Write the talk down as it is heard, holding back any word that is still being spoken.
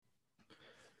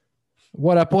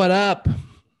What up? What up?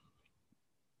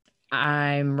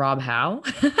 I'm Rob Howe.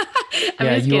 I'm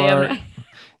Yeah, just you kidding. are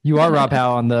you are Rob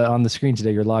Howe on the screen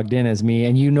today. You're logged in as me,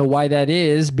 and you know why that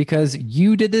is because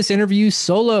you did this interview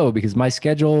solo because my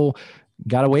schedule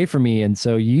got away from me, and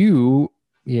so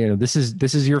this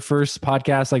is your first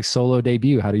podcast like solo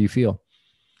debut. How do you feel?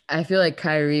 I feel like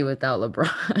Kyrie without LeBron.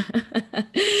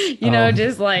 Oh,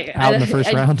 Just like out in the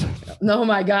first round. oh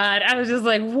my God. I was just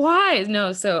like, why?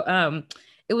 No,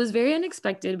 it was very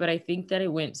unexpected, but I think that it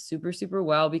went super, super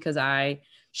well because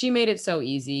she made it so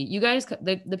easy. You guys,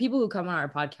 the people who come on our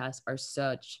podcast are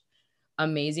such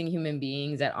amazing human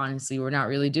beings that honestly we're not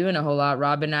really doing a whole lot.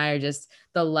 Rob and I are just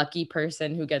the lucky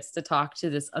person who gets to talk to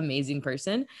this amazing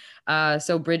person.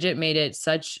 So Bridget made it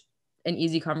such an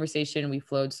easy conversation. We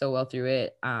flowed so well through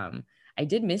it. I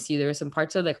did miss you. There were some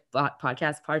parts of the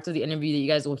podcast, parts of the interview that you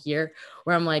guys will hear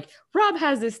where I'm like, Rob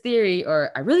has this theory,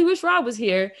 or I really wish Rob was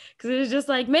here because it was just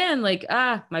like, man, like,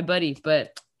 my buddy,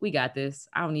 but we got this.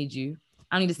 I don't need you.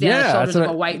 I don't need to stand on the Yeah, shoulders of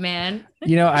a white man.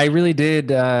 I really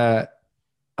did. I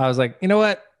was like, you know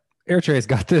what? Airtray's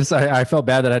got this. I felt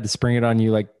bad that I had to spring it on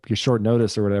you like your short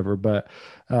notice or whatever, but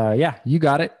yeah, you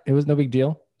got it. It was no big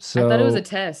deal. I thought it was a So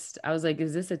test. I was like,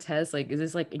 is this a test? Like, is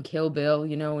this like in Kill Bill,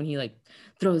 when he like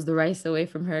throws the rice away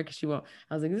from her because she won't?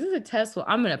 I was like, is this a test? Well,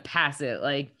 I'm gonna pass it.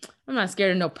 Like, I'm not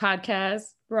scared of no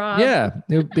podcast, Rob. yeah,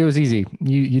 it was easy.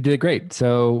 You did great.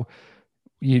 So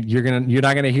you're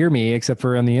not gonna hear me except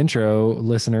for on the intro,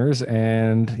 listeners.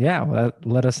 And yeah,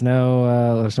 let us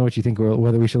know. Let us know what you think.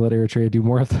 Whether we should let Eritrea do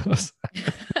more of those.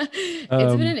 It's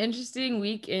been an interesting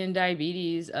week in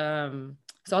diabetes.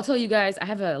 So I'll tell you guys, I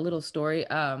have a little story.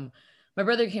 My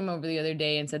brother came over the other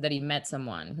day and said that he met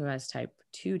someone who has type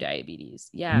 2 diabetes.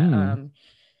 Yeah.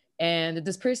 And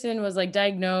this person was like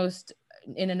diagnosed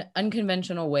in an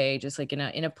unconventional way, just like in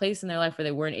a place in their life where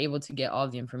they weren't able to get all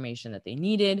the information that they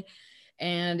needed,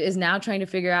 and is now trying to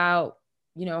figure out,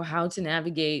 how to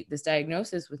navigate this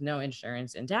diagnosis with no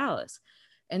insurance in Dallas.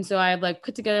 And so I've like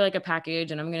put together like a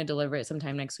package and I'm going to deliver it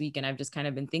sometime next week. And I've just kind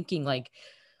of been thinking like,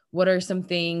 what are some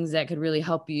things that could really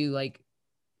help you, like,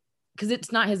 because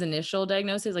it's not his initial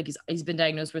diagnosis. Like he's been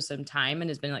diagnosed for some time and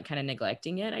has been like kind of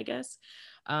neglecting it, I guess.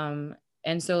 And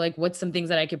so like, what's some things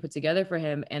that I could put together for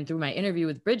him? And through my interview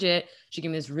with Bridget, she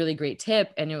gave me this really great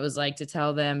tip. And it was like to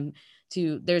tell them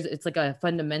it's like a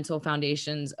fundamental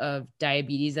foundations of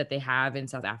diabetes that they have in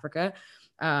South Africa.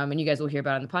 And you guys will hear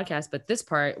about it on the podcast, but this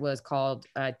part was called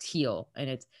TEAL, and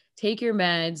it's take your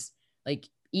meds, like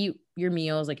eat your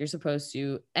meals like you're supposed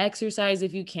to, exercise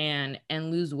if you can,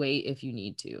 and lose weight if you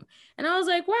need to. And I was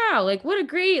like, wow, like what a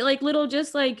great like little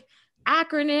just like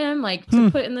acronym like to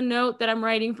put in the note that I'm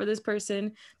writing for this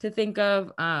person to think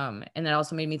of. And that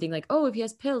also made me think like, oh, if he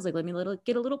has pills, like let me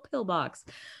get a little pill box.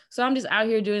 So I'm just out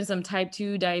here doing some type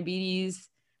 2 diabetes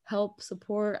help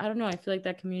support. I don't know. I feel like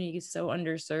that community is so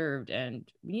underserved and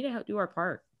we need to do our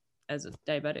part as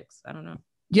diabetics. I don't know.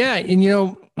 Yeah,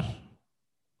 and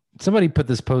somebody put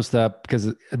this post up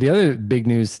because the other big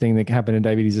news thing that happened in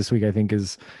diabetes this week, I think,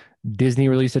 is Disney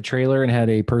released a trailer and had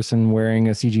a person wearing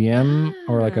a CGM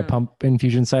or like a pump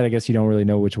infusion site. I guess you don't really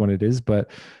know which one it is,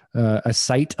 but a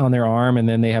site on their arm, and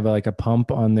then they have like a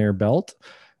pump on their belt.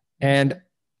 And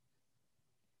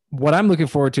what I'm looking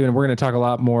forward to, and we're going to talk a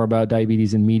lot more about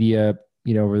diabetes in media,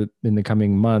 in the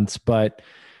coming months, but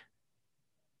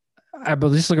I'm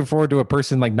just looking forward to a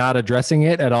person like not addressing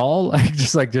it at all, like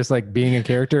just like being a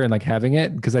character and like having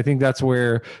it, because I think that's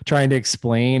where trying to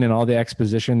explain and all the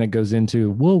exposition that goes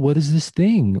into, well, what is this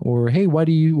thing, or hey, why are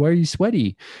you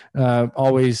sweaty,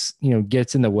 always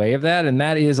gets in the way of that. And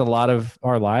that is a lot of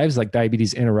our lives. Like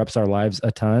diabetes interrupts our lives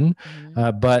a ton,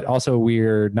 but also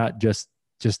we're not just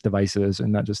devices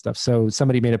and not just stuff. So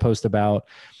somebody made a post about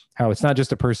how it's not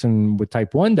just a person with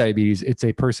type 1 diabetes, it's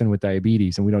a person with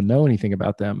diabetes, and we don't know anything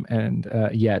about them and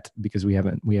yet, because we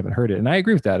haven't heard it. And I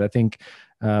agree with that. I think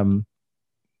T1D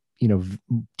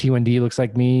looks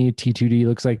like me, T2D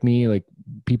looks like me. Like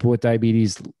people with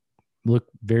diabetes look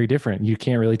very different. You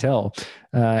can't really tell.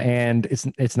 And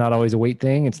it's not always a weight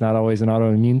thing. It's not always an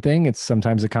autoimmune thing. It's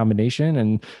sometimes a combination,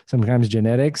 and sometimes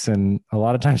genetics, and a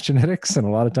lot of times genetics, and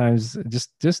a lot of times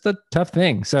just a tough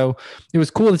thing. So it was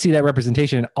cool to see that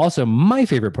representation. Also, my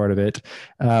favorite part of it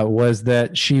was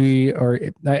that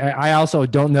I also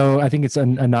don't know. I think it's a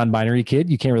non-binary kid.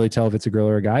 You can't really tell if it's a girl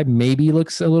or a guy. Maybe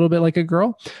looks a little bit like a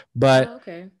girl, but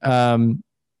okay.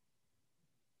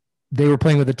 They were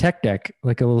playing with a tech deck,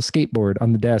 like a little skateboard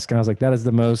on the desk. And I was like, that is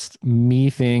the most me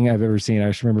thing I've ever seen. I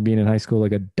just remember being in high school,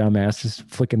 like a dumbass, just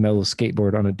flicking that little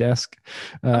skateboard on a desk.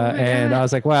 And I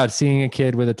was like, wow, seeing a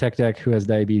kid with a tech deck who has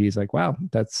diabetes, like, wow,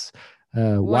 that's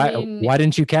Well, why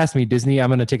didn't you cast me, Disney? I'm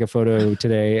gonna take a photo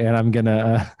today and I'm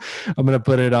gonna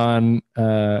put it on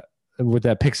with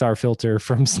that Pixar filter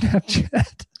from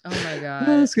Snapchat. Oh my God.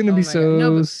 It's gonna be so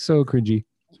no, so cringy.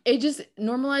 It just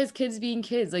normalized kids being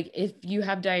kids. Like if you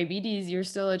have diabetes, you're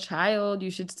still a child.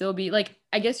 You should still be like,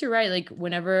 I guess you're right. Like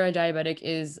whenever a diabetic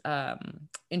is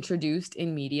introduced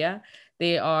in media,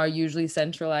 they are usually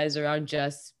centralized around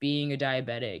just being a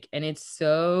diabetic. And it's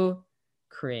so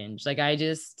cringe. Like I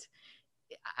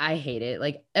hate it.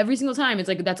 Like every single time it's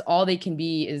like, that's all they can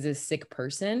be is this sick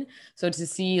person. So to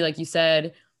see, like you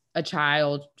said, a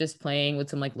child just playing with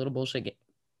some like little bullshit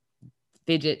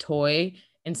fidget toy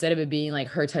instead of it being like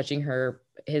her touching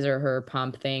his or her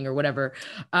pump thing or whatever.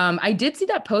 I did see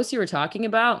that post you were talking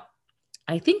about.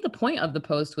 I think the point of the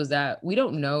post was that we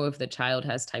don't know if the child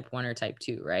has type 1 or type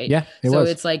 2, right? Yeah.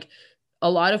 It's like a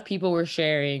lot of people were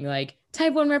sharing like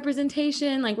type 1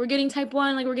 representation, like we're getting type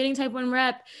 1, like we're getting type 1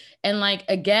 rep. And like,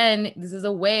 again, this is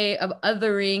a way of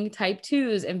othering type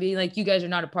 2s and being like, you guys are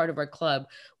not a part of our club.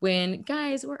 When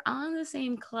guys, we're on the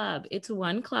same club. It's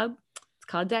one club. It's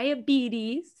called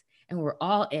diabetes and we're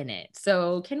all in it.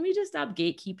 So can we just stop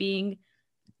gatekeeping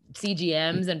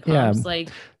CGMs and pumps? Yeah. Like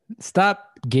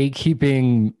stop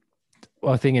gatekeeping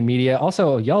a thing in media.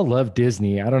 Also, y'all love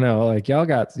Disney. I don't know, like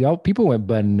y'all people went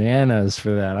bananas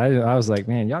for that. I was like,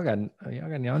 man, y'all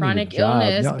chronic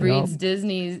illness breeds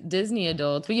Disney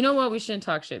adults. But you know what? We shouldn't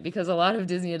talk shit because a lot of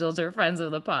Disney adults are friends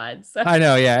of the pod. So. I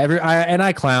know, yeah.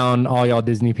 I clown all y'all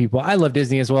Disney people. I love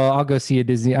Disney as well. I'll go see a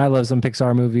Disney. I love some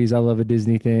Pixar movies. I love a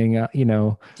Disney thing. You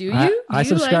know, do you? I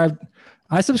subscribe.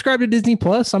 I subscribe to Disney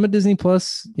Plus. I'm a Disney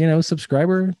Plus,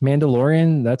 subscriber.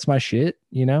 Mandalorian, that's my shit.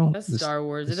 That's Star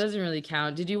Wars. It doesn't really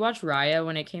count. Did you watch Raya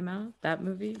when it came out? That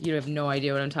movie? You have no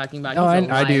idea what I'm talking about. No,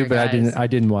 I do, but guys. I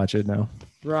didn't watch it. No.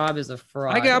 Rob is a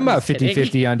fraud. I'm about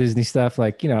 50-50 on Disney stuff.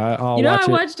 Like, I'll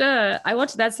watch it. I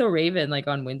watched That's So Raven like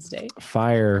on Wednesday.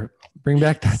 Fire. Bring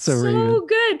back That's So Raven. So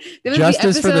good.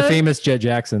 Justice for the famous Jet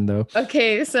Jackson, though.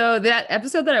 Okay, so that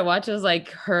episode that I watched was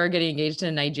like her getting engaged to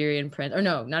a Nigerian prince. Or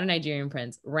no, not a Nigerian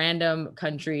prince. Random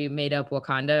country made up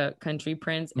Wakanda country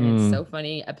prince. And it's so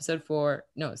funny.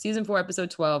 Season 4, episode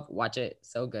 12. Watch it.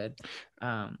 So good.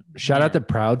 Shout out the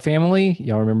Proud Family.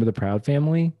 Y'all remember the Proud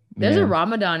Family? There's a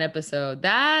Ramadan episode.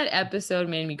 That episode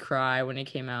made me cry when it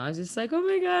came out. I was just like, oh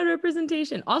my God,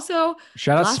 representation. Also,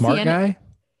 shout out Smart Guy.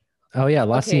 Oh yeah,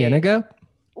 La Cienega.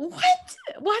 What?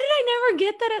 Why did I never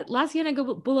get that at La Cienega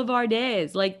Boulevard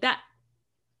days? Like that.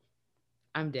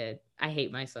 I'm dead. I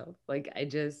hate myself. Like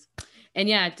and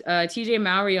yeah, TJ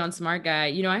Mowry on Smart Guy.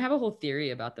 I have a whole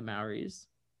theory about the Mowrys.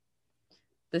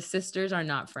 The sisters are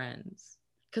not friends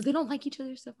because they don't like each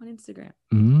other's stuff on Instagram.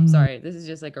 Sorry, this is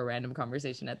just like a random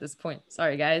conversation at this point.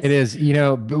 Sorry, guys. It is.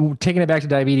 Taking it back to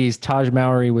diabetes, Taj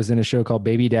Mowry was in a show called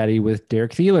Baby Daddy with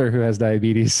Derek Thieler, who has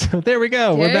diabetes. So there we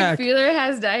go. We're back. Derek Thieler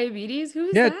has diabetes? Who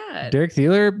is that? Derek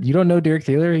Thieler. You don't know Derek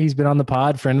Thieler? He's been on the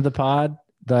pod, friend of the pod.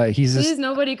 Please,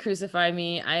 nobody crucify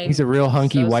me. He's a real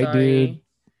hunky white dude.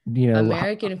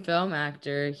 American film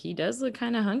actor. He does look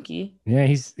kind of hunky. Yeah,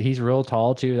 he's real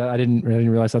tall too. I didn't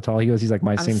realize how tall he was. He's like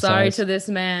my same size. Sorry to this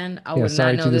man. I would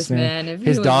not know this man. If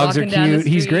his dogs are cute.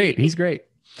 He's great.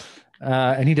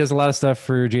 And he does a lot of stuff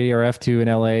for JDRF too in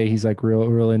LA. He's like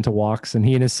real into walks, and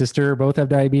he and his sister both have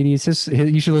diabetes.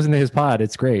 You should listen to his pod.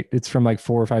 It's great. It's from like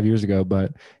 4 or 5 years ago,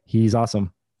 but he's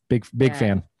awesome. Big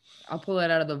fan. I'll pull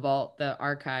it out of the vault, the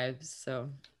archives. So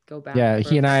go back. Yeah,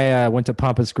 he and I went to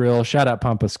Pampas Grill. Shout out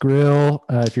Pampas Grill.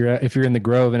 If you're in the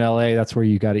Grove in LA, that's where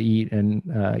you got to eat. And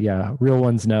real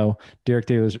ones know. Derek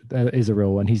Taylor is a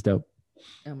real one. He's dope.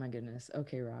 Oh my goodness.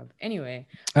 Okay, Rob. Anyway.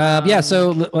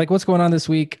 So like, what's going on this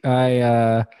week?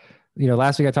 Last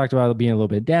week I talked about being a little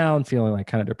bit down, feeling like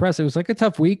kind of depressed. It was like a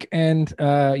tough week, and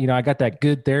I got that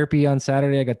good therapy on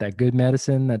Saturday. I got that good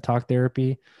medicine, that talk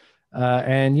therapy,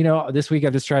 this week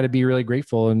I've just tried to be really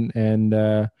grateful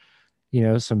and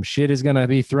some shit is going to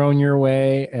be thrown your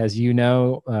way. As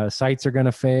sites are going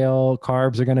to fail.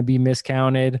 Carbs are going to be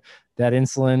miscounted. That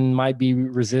insulin might be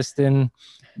resistant.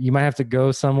 You might have to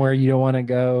go somewhere you don't want to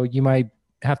go. You might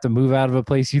have to move out of a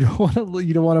place you don't want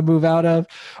to move out of.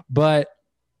 But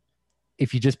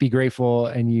if you just be grateful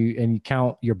and you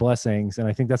count your blessings, and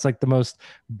I think that's like the most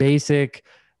basic,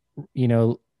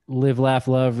 live, laugh,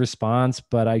 love response.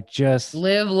 But I just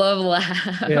live, love,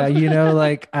 laugh. Yeah.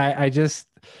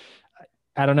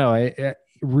 I don't know.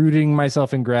 Rooting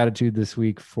myself in gratitude this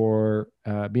week for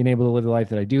being able to live the life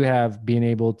that I do have, being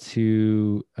able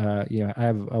to, I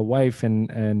have a wife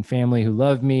and family who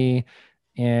love me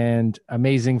and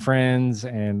amazing friends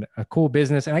and a cool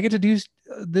business. And I get to do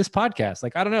this podcast.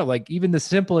 Like, I don't know, like even the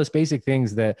simplest basic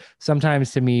things that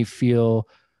sometimes to me feel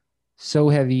so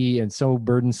heavy and so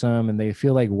burdensome and they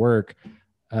feel like work.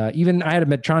 Even I had a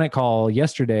Medtronic call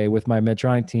yesterday with my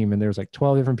Medtronic team, and there was like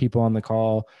 12 different people on the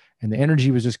call, and the energy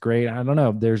was just great. I don't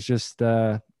know. There's just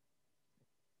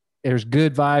there's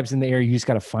good vibes in the air. You just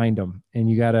got to find them, and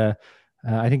you got to.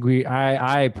 I think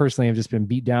I personally have just been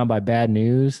beat down by bad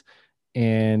news,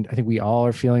 and I think we all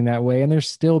are feeling that way. And there's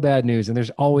still bad news, and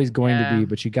there's always going to be,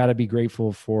 but you got to be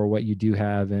grateful for what you do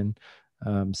have. And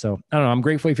so I don't know. I'm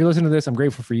grateful if you listen to this. I'm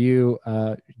grateful for you.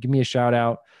 Give me a shout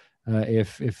out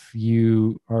if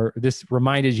you are. This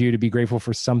reminded you to be grateful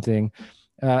for something.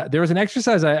 There was an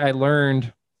exercise I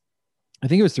learned. I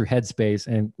think it was through Headspace,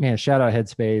 and man, shout out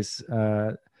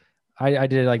Headspace. I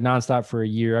did it like nonstop for a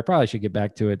year. I probably should get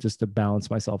back to it just to balance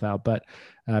myself out, but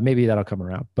maybe that'll come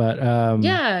around. But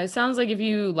yeah, it sounds like if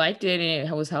you liked it and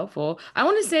it was helpful. I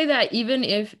want to say that even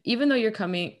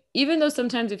though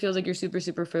sometimes it feels like you're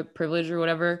super privileged or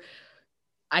whatever,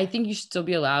 I think you should still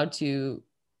be allowed to.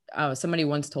 Somebody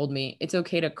once told me it's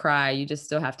okay to cry. You just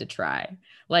still have to try.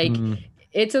 Like,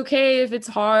 it's okay if it's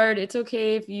hard. It's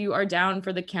okay if you are down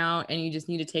for the count and you just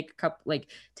need to take a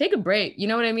break. You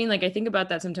know what I mean? Like, I think about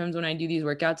that sometimes when I do these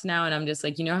workouts now, and I'm just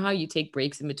like, you know how you take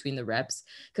breaks in between the reps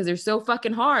because they're so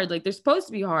fucking hard. Like, they're supposed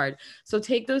to be hard. So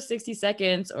take those 60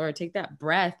 seconds or take that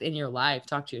breath in your life,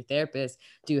 talk to your therapist,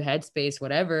 do Headspace,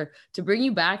 whatever, to bring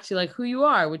you back to like who you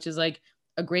are, which is like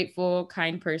a grateful,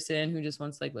 kind person who just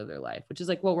wants to like live their life, which is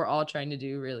like what we're all trying to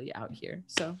do really out here.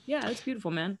 So yeah, it's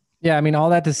beautiful, man. Yeah, I mean, all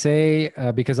that to say,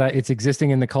 because it's existing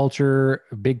in the culture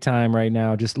big time right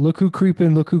now. Just look who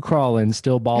creeping, look who crawling,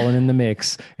 still balling in the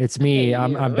mix. It's me.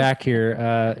 I'm back here.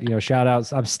 Shout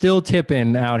outs. I'm still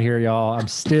tipping out here, y'all. I'm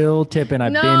still tipping.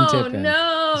 I've been tipping.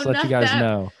 Just let you guys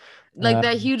know. Like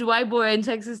that huge white boy in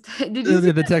Texas Tech. Did you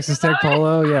see the Texas Tech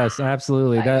polo? Yes,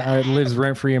 absolutely. That lives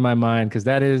rent free in my mind because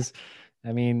that is.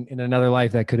 I mean, in another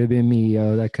life, that could have been me.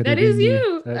 That is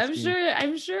you.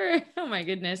 I'm sure. Oh my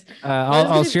goodness.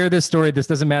 I'll share this story. This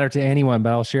doesn't matter to anyone,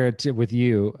 but I'll share it with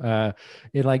you.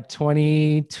 In like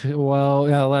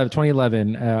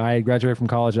 2011, I graduated from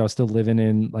college. I was still living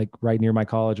in like right near my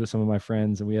college with some of my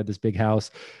friends, and we had this big house.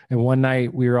 And one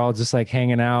night we were all just like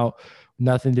hanging out,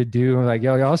 nothing to do. We're like,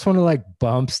 yo, y'all just want to like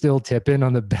bump Still Tipping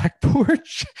on the back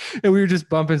porch. And we were just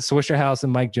bumping Swishahouse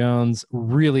and Mike Jones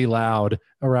really loud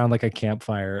around like a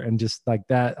campfire. And just like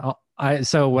that.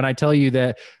 So when I tell you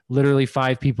that literally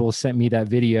 5 people sent me that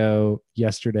video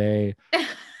yesterday,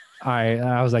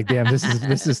 I was like, damn,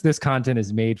 this content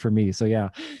is made for me. So yeah,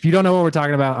 if you don't know what we're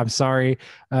talking about, I'm sorry.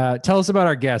 Tell us about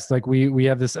our guest. Like we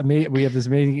have this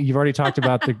amazing, you've already talked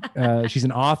about she's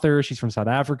an author. She's from South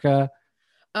Africa.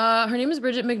 Her name is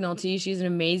Bridget McNulty. She's an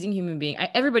amazing human being.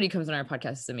 Everybody comes on our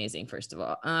podcast is amazing, first of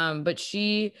all. But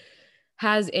she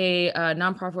has a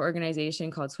nonprofit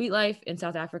organization called Sweet Life in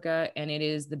South Africa, and it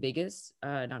is the biggest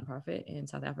nonprofit in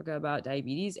South Africa about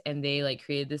diabetes. And they like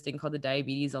created this thing called the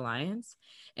Diabetes Alliance,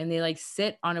 and they like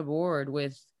sit on a board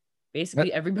with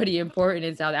basically everybody important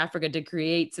in South Africa to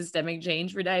create systemic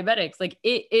change for diabetics. Like,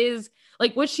 it is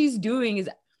like what she's doing is.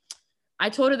 I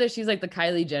told her that she's like the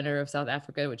Kylie Jenner of South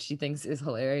Africa, which she thinks is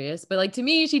hilarious. But like, to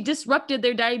me, she disrupted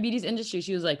their diabetes industry.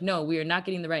 She was like, no, we are not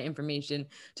getting the right information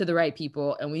to the right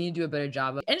people, and we need to do a better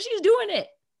job. And she's doing it.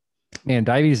 Man,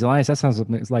 Diabetes Alliance, that sounds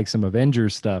like some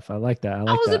Avengers stuff. I like that. I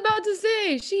was about to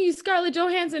say, she's Scarlett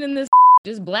Johansson in this,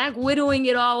 just Black Widowing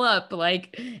it all up.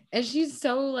 Like, and she's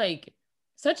so like,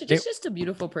 just a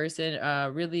beautiful person.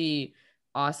 Really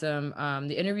awesome.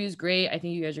 The interview is great. I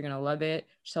think you guys are going to love it.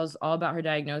 She tells us all about her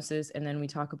diagnosis. And then we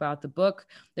talk about the book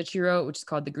that she wrote, which is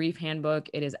called The Grief Handbook.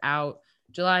 It is out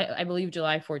July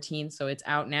 14th. So it's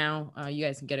out now. You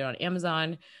guys can get it on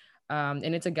Amazon.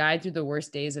 And it's a guide through the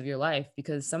worst days of your life,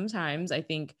 because sometimes I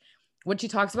think what she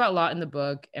talks about a lot in the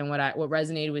book and what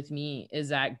resonated with me is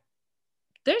that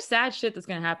there's sad shit that's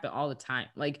going to happen all the time.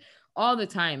 Like, all the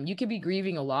time. You could be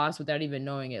grieving a loss without even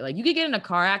knowing it. Like, you could get in a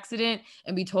car accident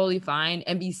and be totally fine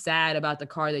and be sad about the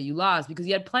car that you lost because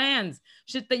you had plans,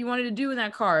 shit that you wanted to do in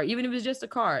that car, even if it's just a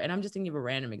car. And I'm just thinking of a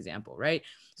random example, right?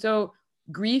 So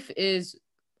grief is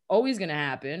always going to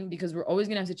happen because we're always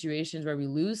going to have situations where we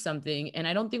lose something. And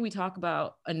I don't think we talk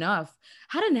about enough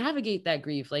how to navigate that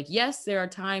grief. Like, yes, there are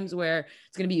times where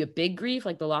it's going to be a big grief,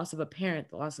 like the loss of a parent,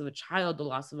 the loss of a child, the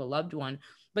loss of a loved one.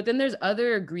 But then there's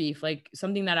other grief, like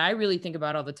something that I really think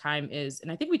about all the time is, and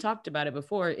I think we talked about it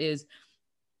before, is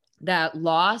that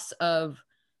loss of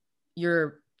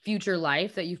your future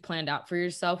life that you've planned out for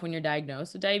yourself when you're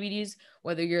diagnosed with diabetes,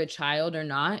 whether you're a child or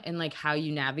not. And like how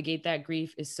you navigate that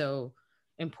grief is so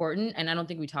important. And I don't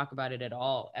think we talk about it at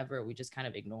all, ever. We just kind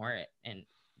of ignore it. And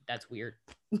that's weird.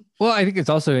 Well, I think it's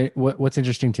also what's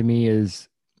interesting to me is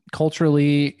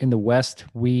culturally in the West,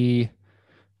 we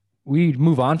we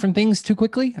move on from things too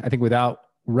quickly, I think, without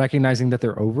recognizing that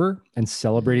they're over and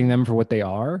celebrating them for what they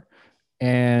are.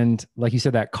 And like you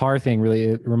said, that car thing really,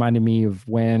 it reminded me of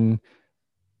when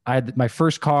I had my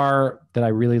first car that I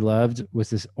really loved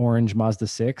was this orange Mazda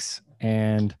 6,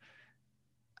 and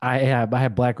I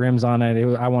had black rims on it.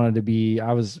 I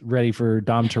was ready for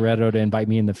Dom Toretto to invite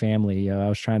me in the family. I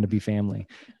was trying to be family.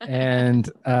 And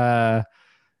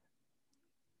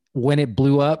when it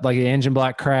blew up, like the engine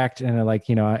block cracked, and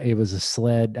it was a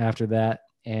sled after that.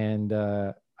 And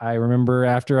I remember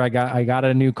after I got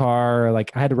a new car,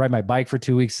 like I had to ride my bike for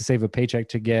 2 weeks to save a paycheck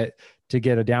to get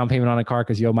a down payment on a car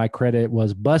because my credit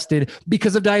was busted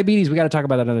because of diabetes. We got to talk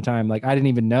about that another time. Like I didn't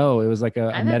even know it was like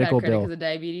a medical bill because of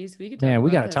diabetes. We could Man, we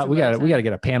got to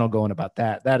get a panel going about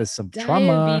that. That is some trauma.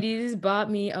 Diabetes bought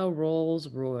me a Rolls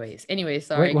Royce. Anyway,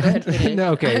 sorry. Go ahead.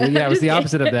 No, okay. Well, yeah, it was the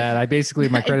opposite of that.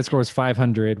 My credit score was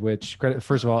 500, which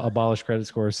first of all, abolish credit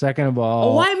score. Second of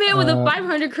all, a white man with a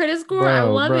 500 credit score. I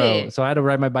love it. So I had to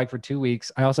ride my bike for 2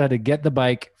 weeks. I also had to get the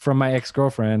bike from my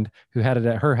ex-girlfriend who had it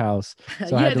at her house.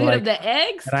 So I had to the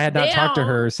eggs. And I had not talked to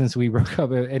her since we broke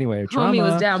up. Anyway, trauma. Homie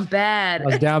was down bad. I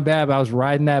was down bad, but I was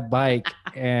riding that bike.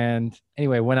 And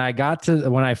anyway, when I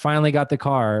finally got the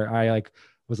car, I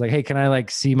was like, hey, can I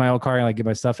see my old car and get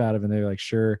my stuff out of it? And they were like,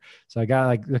 sure. So I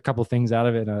got a couple things out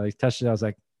of it, and I touched it. I was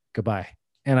like, goodbye.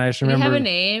 And I just remember. Did it have a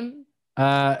name?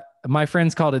 My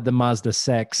friends called it the Mazda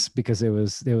Sex because it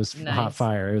was nice. Hot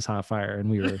fire. It was hot fire, and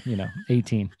we were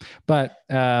 18. But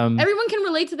everyone can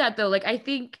relate to that though. I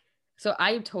think so.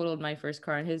 I totaled my first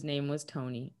car, and his name was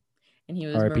Tony, and he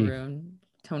was R.I.P. maroon.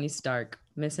 Tony Stark.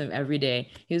 Miss him every day.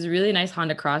 He was a really nice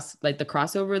Honda Cross, like the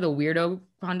crossover, the weirdo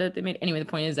Honda that they made. Anyway, the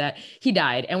point is that he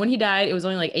died. And when he died, it was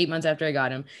only 8 months after I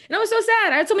got him. And I was so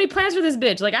sad. I had so many plans for this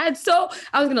bitch. I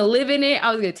was going to live in it.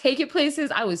 I was going to take it places.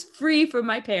 I was free from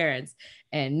my parents.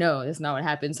 And no, that's not what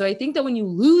happened. So I think that when you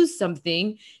lose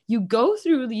something, you go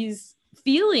through these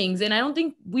feelings. And I don't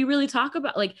think we really talk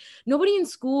about, nobody in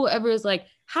school ever is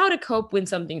how to cope when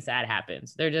something sad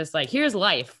happens. They're just here's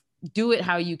life. Do it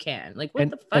how you can. What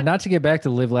the fuck? And not to get back to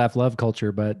live, laugh, love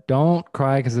culture, but don't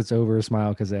cry because it's over,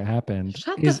 smile because it happened.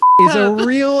 It's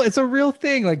a real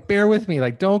thing. Bear with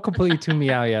me. Don't completely tune me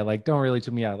out yet. Don't really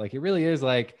tune me out. It really is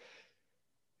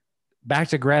back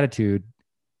to gratitude.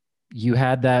 You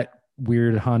had that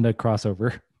weird Honda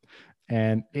crossover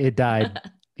and it died.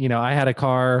 I had a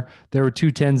car. There were 2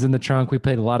 10s in the trunk. We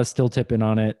played a lot of still tipping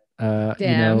on it. I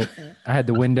had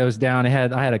the windows down. I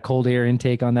had a cold air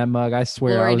intake on that mug. I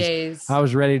swear I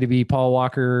was ready to be Paul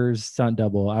Walker's stunt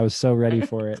double. I was so ready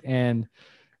for it. And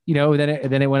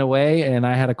then it went away, and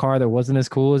I had a car that wasn't as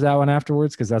cool as that one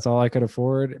afterwards because that's all I could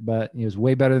afford. But it was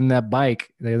way better than that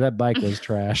bike. That bike was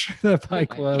trash. That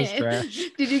bike was trash.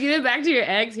 Did you give it back to your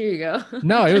ex? Here you go.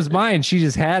 No, it was mine. She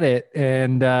just had it,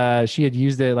 and she had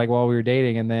used it while we were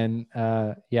dating. And then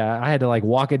I had to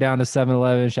walk it down to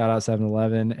 7-Eleven. Shout out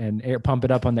 7-Eleven, and pump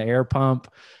it up on the air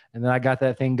pump. And then I got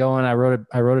that thing going. I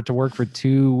rode it to work for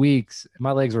 2 weeks.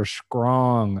 My legs were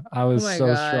strong. I was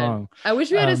strong. I wish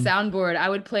we had a soundboard. I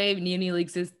would play Nene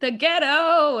Leakes' The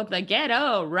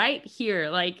Ghetto right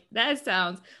here. That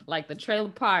sounds like the trailer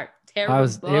park. Terrible.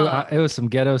 It was some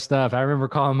ghetto stuff. I remember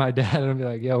calling my dad and be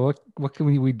like, yo, what can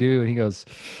we do? And he goes,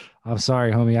 I'm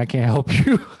sorry, homie. I can't help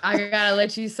you. I gotta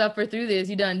let you suffer through this.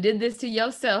 You done did this to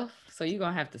yourself. So you're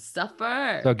going to have to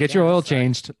suffer. So get your oil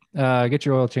changed.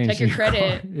 Check your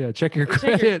credit. Yeah. Check your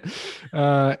credit.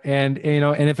 And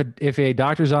if a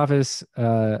doctor's office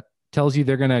tells you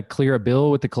they're going to clear a bill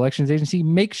with the collections agency,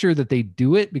 make sure that they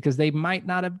do it because they might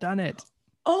not have done it.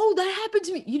 Oh, that happened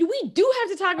to me. We do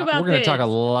have to talk about this. We're going to talk a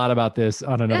lot about this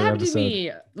on another episode. To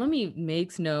me. Let me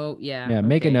make note. Yeah. Yeah.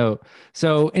 Make a note.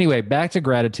 So anyway, back to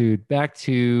gratitude, back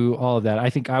to all of that. I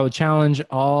think I would challenge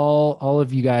all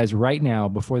of you guys right now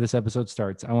before this episode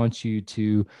starts. I want you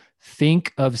to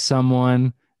think of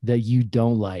someone that you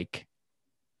don't like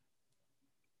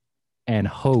and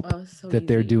hope that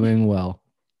they're doing well.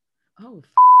 Oh,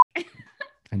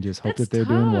 and just hope that they're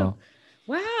doing well.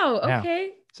 Wow. Okay.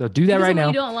 Now, so do that right now.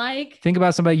 You don't like. Think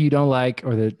about somebody you don't like,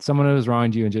 or that someone who has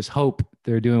wronged you, and just hope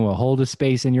they're doing well. Hold a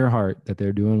space in your heart that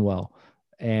they're doing well,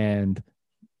 and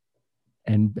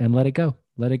let it go.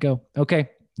 Let it go.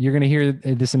 Okay, you're gonna hear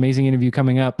this amazing interview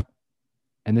coming up,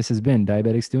 and this has been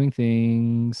Diabetics Doing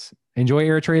Things. Enjoy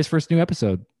Eritrea's first new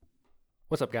episode.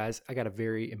 What's up, guys? I got a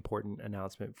very important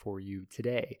announcement for you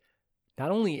today.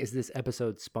 Not only is this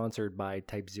episode sponsored by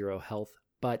TypeZero Health,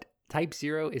 but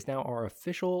TypeZero is now our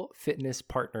official fitness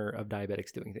partner of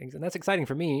Diabetics Doing Things. And that's exciting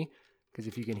for me because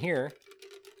if you can hear,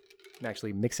 I'm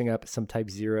actually mixing up some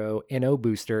TypeZero NO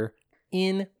Booster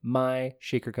in my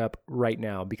shaker cup right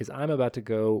now because I'm about to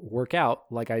go work out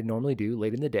like I normally do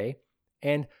late in the day.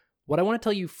 And what I want to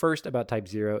tell you first about Type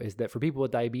Zero is that for people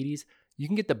with diabetes, you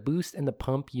can get the boost and the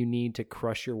pump you need to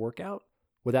crush your workout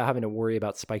without having to worry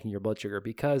about spiking your blood sugar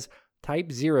because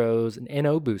Type Zero's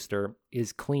NO booster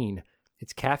is clean.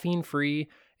 It's caffeine free.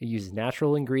 It uses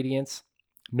natural ingredients,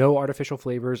 no artificial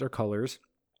flavors or colors.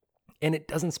 And it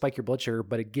doesn't spike your blood sugar,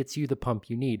 but it gets you the pump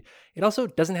you need. It also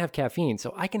doesn't have caffeine,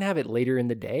 so I can have it later in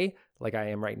the day, like I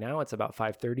am right now. It's about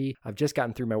 5:30. I've just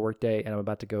gotten through my workday, and I'm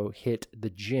about to go hit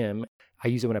the gym. I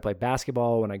use it when I play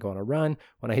basketball, when I go on a run,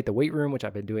 when I hit the weight room, which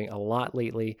I've been doing a lot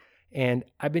lately. And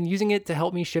I've been using it to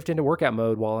help me shift into workout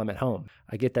mode while I'm at home.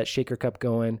 I get that shaker cup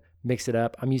going, mix it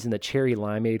up. I'm using the cherry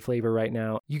limeade flavor right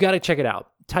now. You got to check it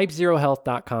out.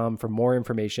 TypeZeroHealth.com for more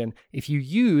information. If you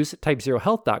use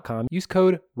TypeZeroHealth.com, use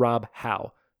code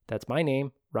RobHow. That's my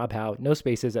name, Rob Howe, no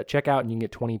spaces at checkout, and you can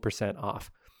get 20%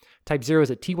 off. Type Zero is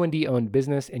a T1D owned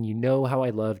business, and you know how I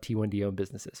love T1D owned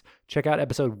businesses. Check out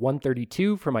episode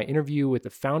 132 for my interview with the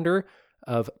founder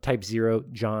of Type Zero,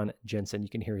 John Jensen. You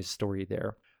can hear his story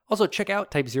there. Also, check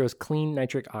out Type Zero's Clean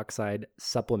Nitric Oxide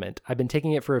supplement. I've been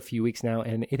taking it for a few weeks now,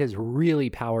 and it has really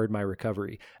powered my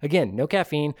recovery. Again, no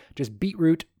caffeine, just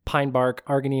beetroot, pine bark,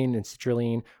 arginine, and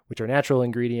citrulline, which are natural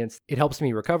ingredients. It helps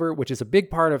me recover, which is a big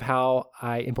part of how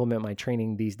I implement my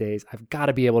training these days. I've got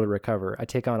to be able to recover. I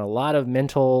take on a lot of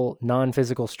mental,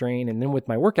 non-physical strain, and then with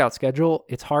my workout schedule,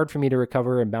 it's hard for me to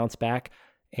recover and bounce back.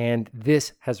 And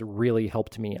this has really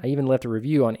helped me. I even left a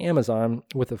review on Amazon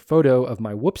with a photo of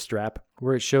my Whoop strap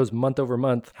where it shows month over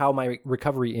month how my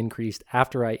recovery increased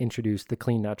after I introduced the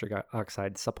Clean Nitric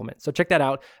Oxide supplement. So check that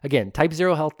out. Again,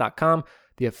 typezerohealth.com,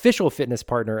 the official fitness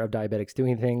partner of Diabetics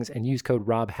Doing Things, and use code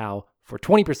RobHow for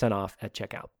 20% off at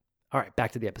checkout. All right,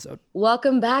 back to the episode.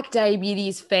 Welcome back,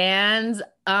 diabetes fans.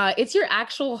 It's your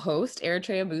actual host,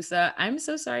 Eritrea Musa. I'm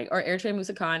so sorry, or Eritrea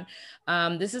Musa Khan.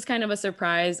 This is kind of a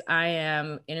surprise. I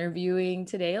am interviewing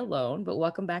today alone, but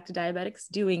welcome back to Diabetics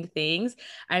Doing Things.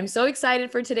 I'm so excited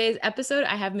for today's episode.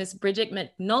 I have Miss Bridget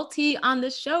McNulty on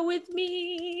the show with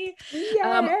me.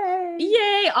 Yay!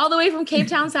 Yay! All the way from Cape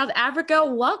Town, South Africa.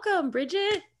 Welcome,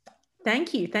 Bridget.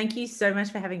 Thank you. Thank you so much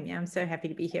for having me. I'm so happy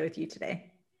to be here with you today.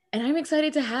 And I'm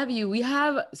excited to have you. We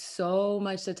have so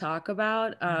much to talk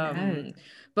about.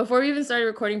 Before we even started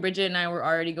recording, Bridget and I were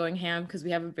already going ham because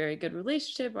we have a very good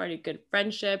relationship, already good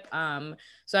friendship.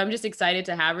 So I'm just excited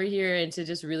to have her here and to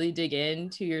just really dig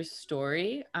into your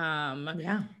story.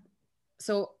 Yeah.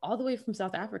 So all the way from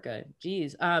South Africa.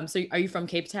 Geez. So are you from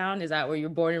Cape Town? Is that where you're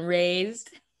born and raised?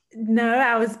 No,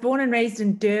 I was born and raised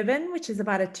in Durban, which is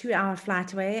about a 2-hour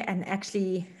flight away. And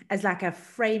actually, as like a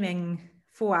framing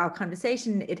for our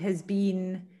conversation, it has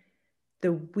been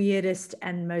the weirdest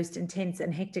and most intense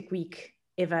and hectic week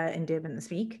ever in Durban this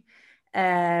week.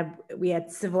 We had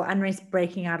civil unrest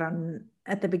breaking out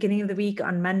at the beginning of the week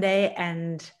on Monday,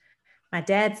 and my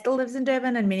dad still lives in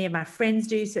Durban and many of my friends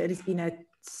do, so it has been a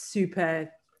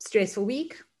super stressful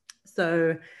week.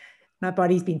 So my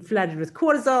body's been flooded with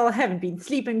cortisol, haven't been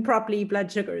sleeping properly,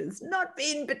 blood sugar has not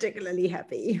been particularly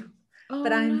happy.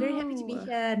 But I'm very happy to be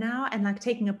here now and like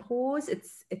taking a pause.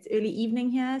 It's early evening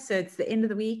here, so it's the end of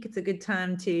the week. It's a good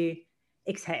time to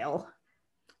exhale.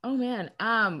 Oh man.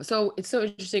 So it's so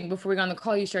interesting. Before we got on the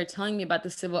call, you started telling me about the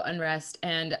civil unrest,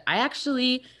 and I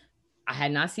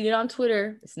had not seen it on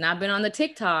Twitter. It's not been on the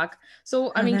TikTok.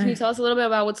 So I mean, can you tell us a little bit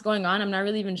about what's going on? I'm not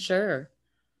really even sure.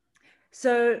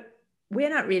 So we're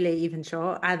not really even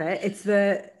sure either.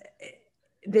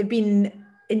 There've been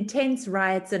intense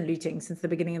riots and looting since the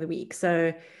beginning of the week.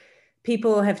 So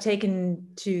people have taken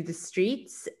to the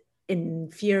streets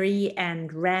in fury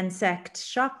and ransacked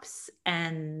shops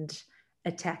and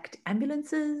attacked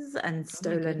ambulances and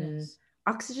stolen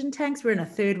oxygen tanks. We're in a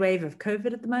third wave of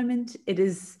COVID at the moment. It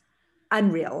is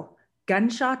unreal.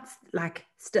 Gunshots, like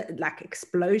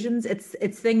explosions.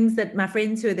 It's things that my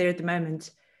friends who are there at the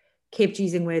moment kept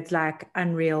using words like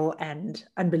unreal and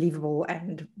unbelievable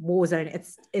and war zone.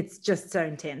 It's just so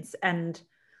intense, and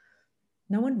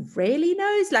no one really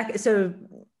knows. Like, so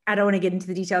I don't want to get into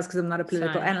the details because I'm not a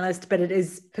political analyst, but it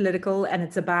is political, and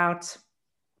it's about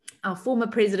our former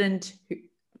president,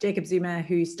 Jacob Zuma,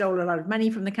 who stole a lot of money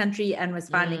from the country and was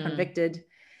finally convicted.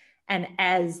 And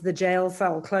as the jail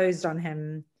cell closed on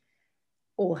him,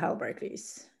 all hell broke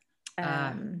loose.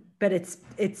 But it's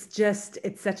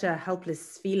such a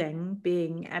helpless feeling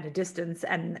being at a distance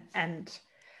and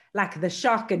like the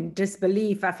shock and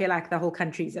disbelief. I feel like the whole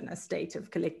country's in a state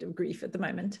of collective grief at the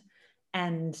moment.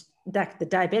 And like the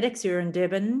diabetics who are in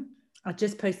Durban, I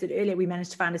just posted earlier, we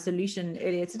managed to find a solution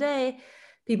earlier today.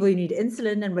 People who need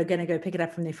insulin, and we're going to go pick it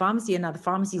up from their pharmacy, and now the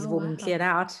pharmacies have all been cleared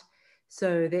out.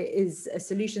 So there is a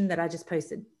solution that I just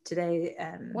posted today.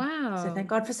 Wow. So thank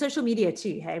God for social media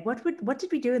too. Hey, what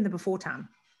did we do in the before time?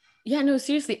 Yeah, no,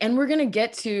 seriously. And we're going to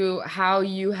get to how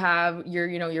you have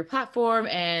your platform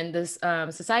and this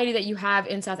society that you have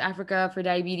in South Africa for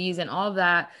diabetes and all of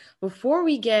that. Before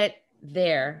we get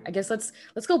there, I guess let's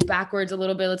go backwards a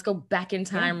little bit. Let's go back in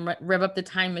time, rev up the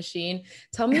time machine.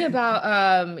 Tell me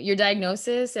about your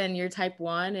diagnosis and your type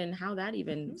 1 and how that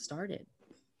even started.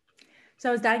 So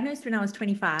I was diagnosed when I was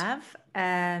 25,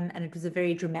 and it was a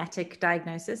very dramatic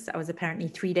diagnosis. I was apparently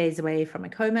 3 days away from a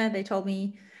coma, they told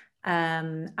me.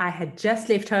 I had just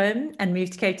left home and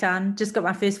moved to Cape Town, just got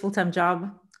my first full-time job.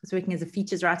 I was working as a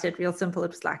features writer at Real Simple. It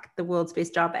was like the world's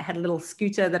best job. I had a little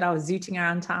scooter that I was zooting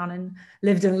around town and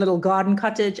lived in a little garden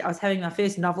cottage. I was having my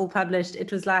first novel published.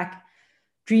 It was like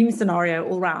dream scenario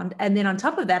all round. And then on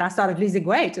top of that, I started losing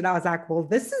weight and I was like, well,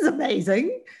 this is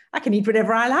amazing. I can eat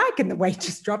whatever I like and the weight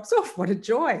just drops off. What a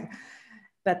joy.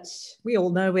 But we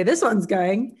all know where this one's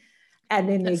going. And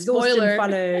then the exhaustion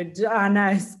followed. Oh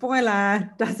no,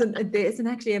 spoiler, there isn't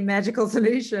actually a magical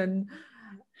solution.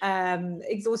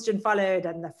 Exhaustion followed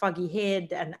and the foggy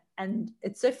head. And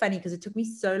it's so funny because it took me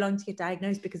so long to get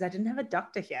diagnosed because I didn't have a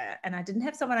doctor here and I didn't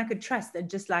have someone I could trust and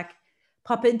just like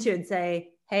pop into and say,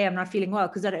 hey, I'm not feeling well,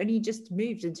 because I'd only just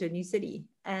moved into a new city.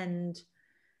 And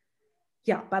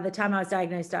yeah, by the time I was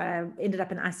diagnosed, I ended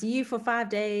up in ICU for 5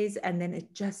 days. And then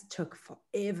it just took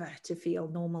forever to feel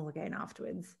normal again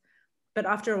afterwards. But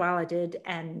after a while I did.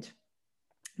 And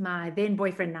my then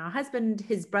boyfriend, now husband,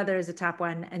 his brother is a type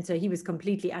 1. And so he was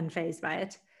completely unfazed by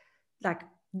it. Like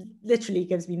literally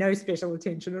gives me no special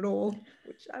attention at all,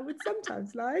 which I would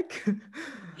sometimes like.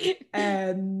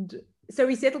 And so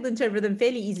we settled into a rhythm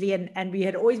fairly easily. And we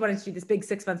had always wanted to do this big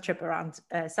 6-month trip around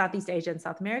Southeast Asia and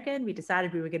South America. And we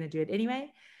decided we were going to do it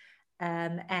anyway.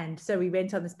 And so we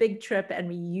went on this big trip and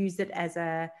we used it as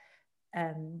a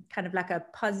kind of like a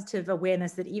positive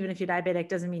awareness that even if you're diabetic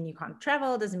doesn't mean you can't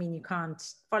travel, doesn't mean you can't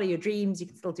follow your dreams, you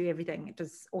can still do everything. It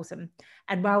was awesome.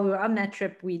 And while we were on that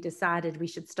trip, we decided we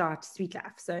should start Sweet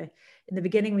Life. So in the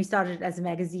beginning, we started it as a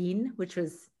magazine, which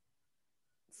was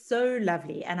so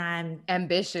lovely. And I'm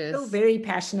ambitious, still very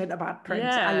passionate about print.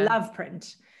 Yeah. I love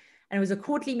print. And it was a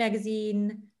quarterly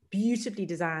magazine, beautifully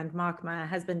designed. Mark, my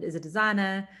husband, is a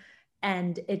designer.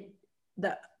 And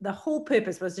the whole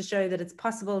purpose was to show that it's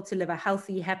possible to live a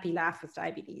healthy, happy life with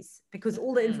diabetes, because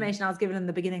all the information I was given in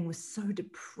the beginning was so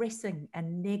depressing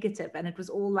and negative. And it was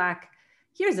all like,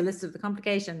 here's a list of the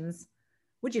complications.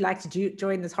 Would you like to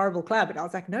join this horrible club? And I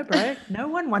was like, no, bro, no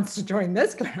one wants to join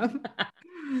this club.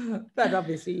 But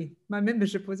obviously my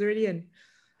membership was already in.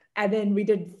 And then we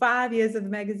did 5 years of the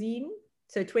magazine,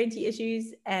 so 20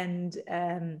 issues. And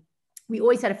we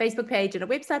always had a Facebook page and a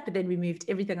website, but then we moved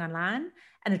everything online.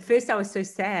 And at first I was so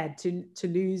sad to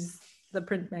lose the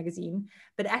print magazine,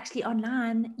 but actually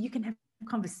online you can have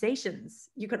conversations.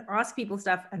 You can ask people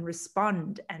stuff and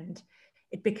respond, and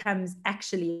it becomes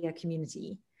actually a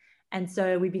community. And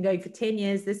so we've been going for 10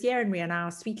 years this year, and we are now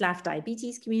Sweet Life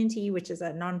Diabetes Community, which is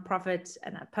a nonprofit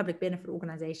and a public benefit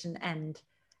organization. And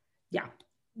yeah,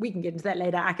 we can get into that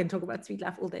later. I can talk about Sweet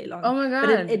Life all day long. Oh my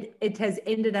God. But it has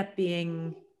ended up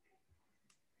being,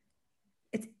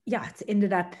 it's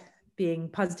ended up being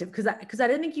positive, because I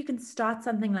don't think you can start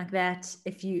something like that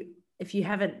if you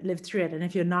haven't lived through it, and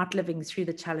if you're not living through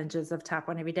the challenges of type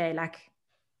 1 every day,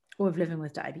 or of living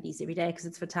with diabetes every day, because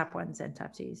it's for type 1s and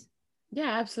type 2s.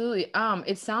 Yeah, absolutely.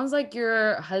 It sounds like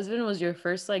your husband was your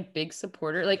first big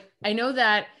supporter. Like, I know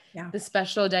that the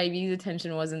special diabetes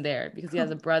attention wasn't there because he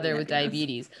has a brother with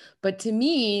diabetes, but to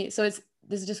me,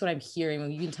 this is just what I'm hearing.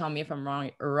 You can tell me if I'm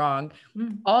wrong or wrong.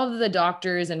 All of the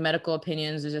doctors and medical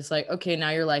opinions are just like, okay, now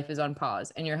your life is on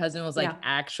pause. And your husband was like,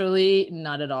 actually,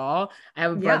 not at all. I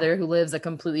have a brother who lives a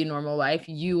completely normal life.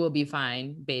 You will be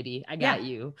fine, baby. I got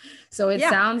you. So it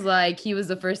sounds like he was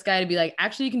the first guy to be like,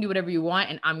 actually, you can do whatever you want,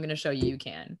 and I'm going to show you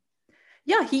can.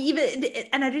 Yeah,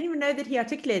 and I didn't even know that he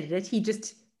articulated it. He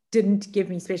just didn't give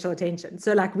me special attention.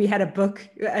 So we had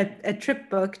a trip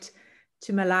booked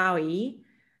to Malawi,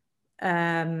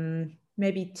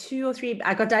 maybe 2 or 3.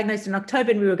 I got diagnosed in October,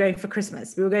 and we were going for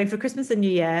Christmas. We were going for Christmas and New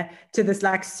Year to this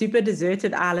super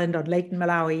deserted island on Lake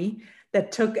Malawi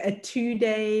that took a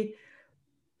 2-day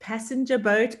passenger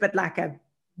boat, but a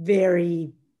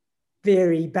very,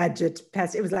 very budget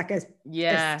it was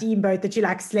a steamboat that you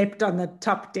slept on the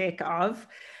top deck of.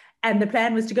 And the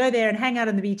plan was to go there and hang out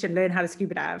on the beach and learn how to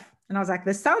scuba dive. And I was like,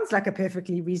 this sounds like a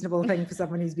perfectly reasonable thing for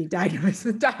someone who's been diagnosed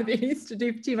with diabetes to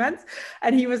do for 2 months.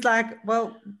 And he was like,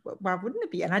 well, why wouldn't it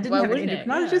be? And I didn't have an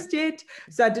endocrinologist yet.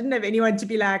 So I didn't have anyone to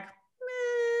be like,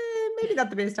 maybe not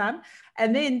the best time.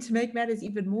 And then to make matters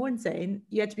even more insane,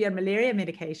 you had to be on malaria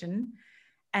medication.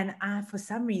 And I, for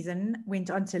some reason, went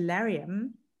on to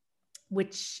Lariam,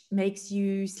 which makes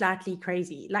you slightly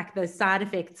crazy. Like the side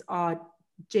effects are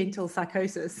gentle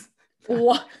psychosis.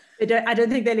 What? I don't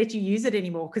think they let you use it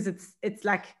anymore because it's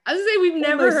like, I was saying we've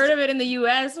never heard of it in the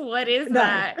US. What is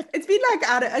that? It's been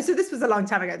like, so this was a long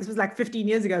time ago. This was like 15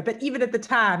 years ago. But even at the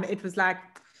time, it was like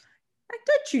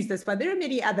don't choose this one. There are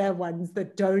many other ones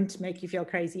that don't make you feel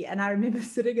crazy. And I remember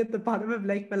sitting at the bottom of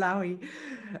Lake Malawi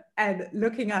and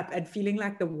looking up and feeling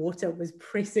like the water was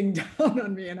pressing down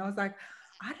on me. And I was like,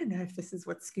 I don't know if this is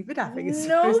what scuba diving is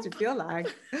supposed to feel like.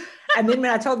 And then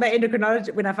when I told my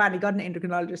endocrinologist, when I finally got an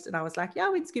endocrinologist and I was like, yeah, I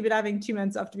went scuba diving 2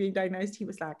 months after being diagnosed, he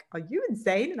was like, are you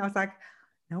insane? And I was like,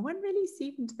 no one really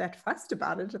seemed that fussed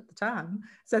about it at the time.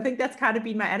 So I think that's kind of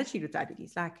been my attitude with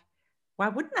diabetes. Like, why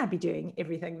wouldn't I be doing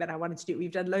everything that I wanted to do?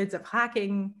 We've done loads of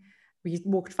hiking. We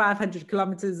walked 500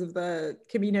 kilometers of the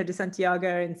Camino de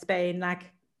Santiago in Spain.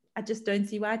 Like, I just don't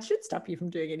see why it should stop you from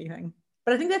doing anything.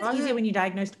 But I think that's easier when you're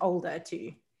diagnosed older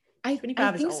too. I think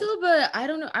so, but I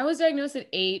don't know. I was diagnosed at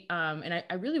 8, and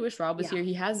I really wish Rob was here.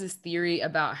 He has this theory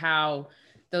about how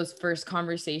those first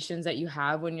conversations that you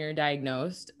have when you're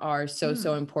diagnosed are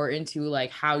so important to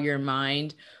like how your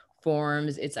mind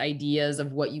forms its ideas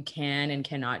of what you can and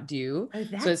cannot do.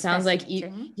 So it sounds like,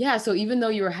 so even though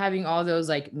you were having all those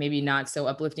like maybe not so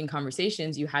uplifting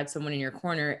conversations, you had someone in your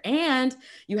corner and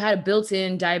you had a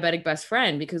built-in diabetic best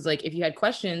friend, because like if you had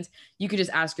questions, you could just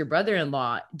ask your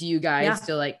brother-in-law. Do you guys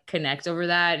still like connect over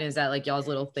that? And is that like y'all's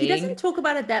little thing? He doesn't talk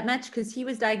about it that much because he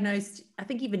was diagnosed, I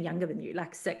think even younger than you,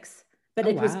 like 6, but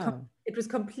it was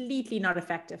completely not a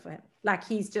factor for him. Like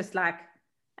he's just like,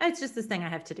 oh, it's just this thing I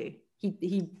have to do.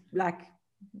 He like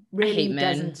really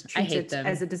doesn't treat it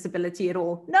as a disability at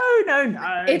all. No.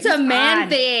 It's a man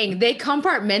thing. They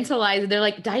compartmentalize it. They're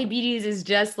like, diabetes is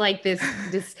just like this,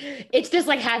 it's just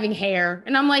like having hair.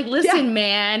 And I'm like, listen,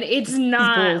 man, it's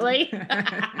not like.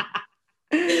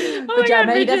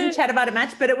 He doesn't chat about it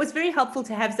much, but it was very helpful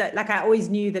to have that. Like I always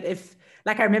knew that if,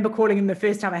 like I remember calling him the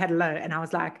first time I had a low and I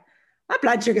was like, my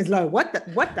blood sugar's low. What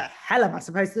the hell am I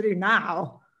supposed to do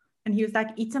now? And he was like,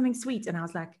 eat something sweet. And I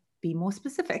was like, be more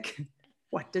specific.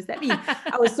 What does that mean?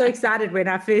 I was so excited when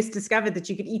I first discovered that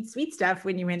you could eat sweet stuff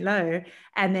when you went low.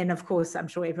 And then, of course, I'm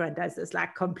sure everyone does this,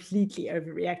 like completely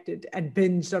overreacted and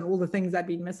binged on all the things I'd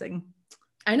been missing.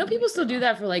 I know people still do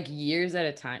that for like years at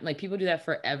a time. Like people do that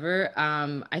forever.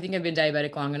 I think I've been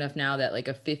diabetic long enough now that like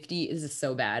a 50 is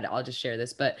so bad. I'll just share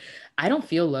this, but I don't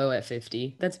feel low at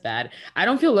 50. That's bad. I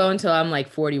don't feel low until I'm like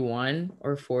 41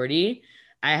 or 40.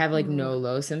 I have like no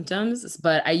low symptoms,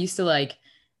 but I used to like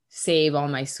save all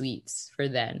my sweets for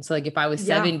then. So like if I was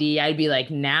 70, I'd be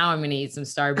like, now I'm going to eat some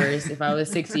Starburst. If I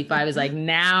was 65, it's like,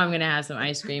 now I'm going to have some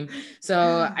ice cream.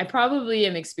 So I probably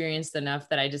am experienced enough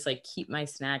that I just like keep my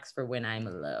snacks for when I'm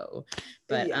low.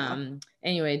 But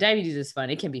anyway, diabetes is fun.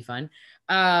 It can be fun.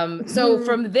 So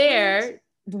from there,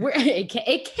 we're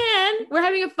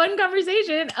having a fun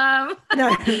conversation. No,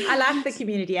 I like the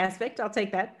community aspect. I'll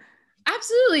take that.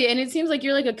 Absolutely. And it seems like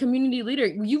you're like a community leader.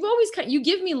 You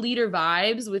give me leader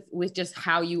vibes with just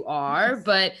how you are.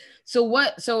 But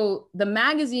so the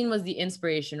magazine was the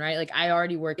inspiration, right? Like I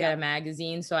already work at a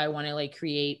magazine, so I want to like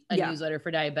create a newsletter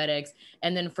for diabetics.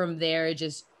 And then from there, it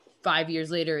just 5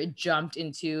 years later, it jumped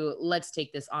into let's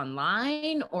take this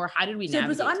online, or how did we navigate? So it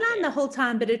was online the whole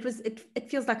time, but it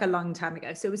feels like a long time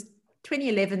ago. So it was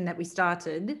 2011 that we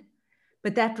started.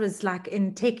 But that was like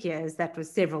in tech years, that was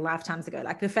several lifetimes ago.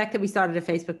 Like the fact that we started a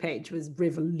Facebook page was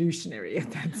revolutionary at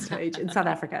that stage in South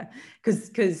Africa, because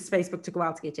Facebook took a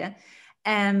while to get here.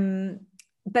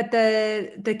 But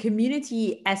the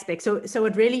community aspect, so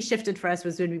what really shifted for us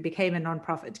was when we became a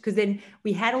nonprofit, because then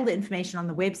we had all the information on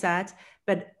the website,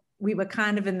 but we were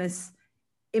kind of in this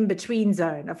in-between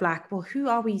zone of like, well, who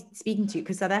are we speaking to?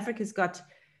 Because South Africa's got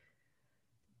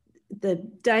the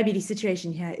diabetes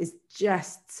situation here is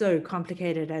just so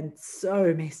complicated and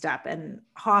so messed up, and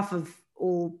half of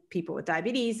all people with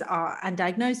diabetes are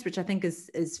undiagnosed, which I think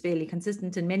is fairly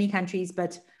consistent in many countries,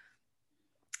 but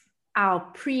our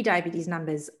pre-diabetes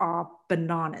numbers are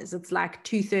bananas. It's like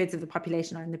 2/3 of the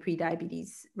population are in the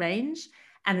pre-diabetes range,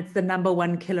 and it's the number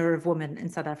 1 killer of women in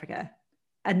South Africa.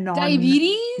 A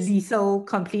non-lethal,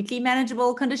 completely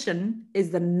manageable condition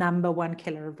is the number 1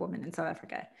 killer of women in South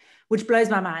Africa, which blows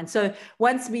my mind. So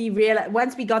once we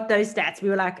got those stats, we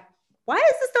were like, why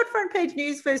is this not front page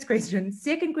news? First question.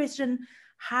 Second question,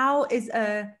 how is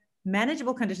a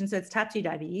manageable condition, so it's type 2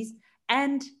 diabetes,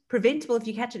 and preventable if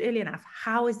you catch it early enough,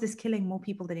 how is this killing more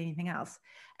people than anything else?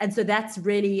 And so that's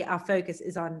really our focus,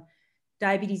 is on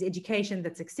diabetes education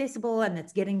that's accessible and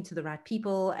that's getting to the right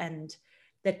people and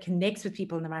that connects with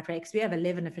people in the right way. Because we have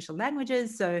 11 official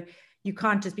languages, so you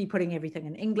can't just be putting everything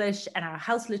in English, and our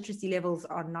health literacy levels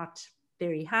are not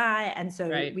very high. And so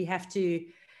we have to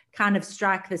kind of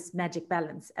strike this magic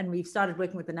balance. And we've started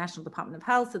working with the National Department of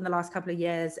Health in the last couple of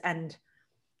years, and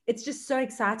it's just so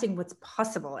exciting what's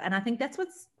possible. And I think that's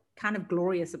what's kind of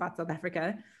glorious about South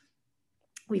Africa.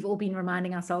 We've all been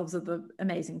reminding ourselves of the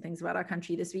amazing things about our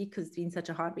country this week because it's been such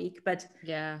a hard week. But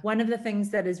one of the things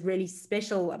that is really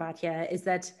special about here is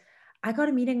that I got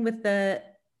a meeting with the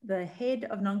head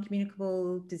of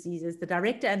non-communicable diseases, the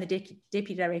director and the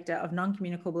deputy director of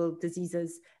non-communicable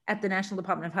diseases at the National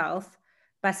Department of Health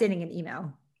by sending an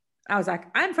email. I was like,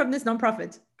 I'm from this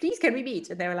nonprofit. Please, can we meet?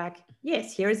 And they were like,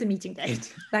 yes, here is a meeting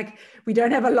date. Like, we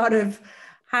don't have a lot of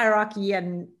hierarchy,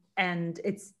 and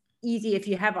it's easy if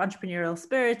you have entrepreneurial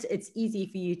spirit. It's easy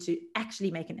for you to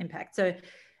actually make an impact. So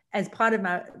as part of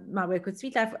my work with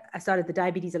Sweet Life, I started the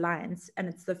Diabetes Alliance, and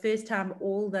it's the first time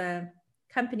all the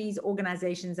companies,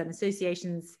 organizations, and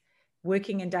associations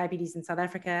working in diabetes in South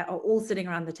Africa are all sitting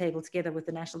around the table together with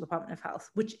the National Department of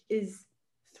Health, which is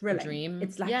thrilling. Dream.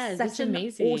 It's like such an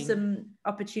awesome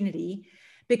opportunity,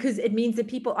 because it means that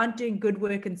people aren't doing good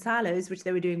work in silos, which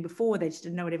they were doing before. They just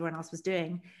didn't know what everyone else was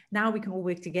doing. Now we can all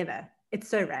work together. It's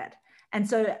so rad. And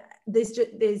so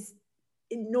there's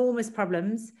enormous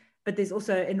problems, but there's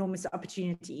also enormous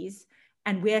opportunities.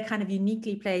 And we're kind of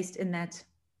uniquely placed in that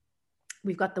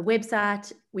we've got the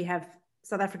website. We have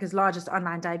South Africa's largest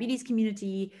online diabetes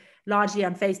community, largely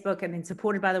on Facebook, and then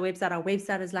supported by the website. Our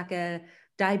website is like a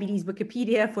diabetes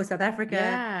Wikipedia for South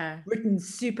Africa, written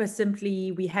super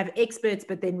simply. We have experts,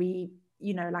 but then we,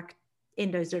 like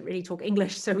endos don't really talk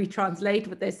English, so we translate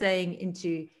what they're saying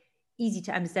into easy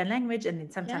to understand language, and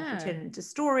then sometimes we turn it into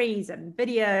stories and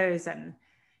videos and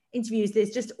interviews. There's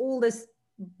just all this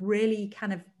really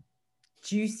kind of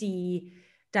juicy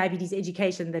diabetes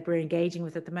education that we're engaging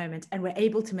with at the moment, and we're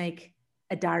able to make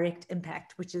a direct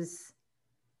impact, which is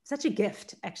such a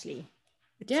gift. Actually,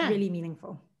 it's really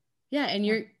meaningful. And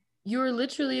you're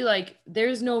literally like,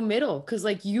 there's no middle, because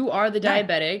like you are the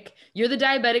diabetic, you're the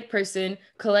diabetic person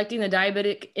collecting the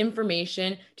diabetic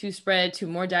information to spread to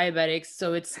more diabetics.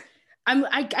 So it's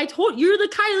I told you're the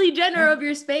Kylie Jenner of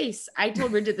your space. I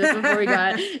told Bridget this before we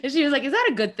got, and she was like, is that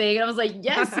a good thing? And I was like,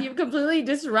 yes, you've completely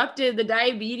disrupted the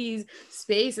diabetes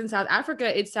space in South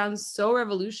Africa. It sounds so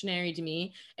revolutionary to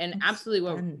me, and it's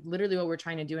absolutely literally what we're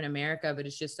trying to do in America, but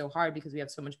it's just so hard because we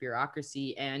have so much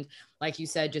bureaucracy and, like you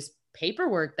said, just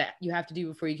paperwork that you have to do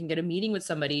before you can get a meeting with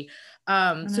somebody.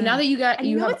 So now that you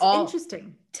have all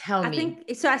interesting. Tell me. I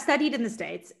think so. I studied in the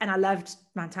States, and I loved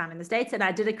my time in the States, and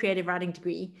I did a creative writing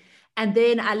degree. And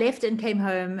then I left and came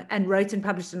home and wrote and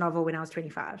published a novel when I was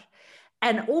 25.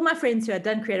 And all my friends who had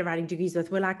done creative writing degrees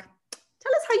with were like,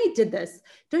 tell us how you did this.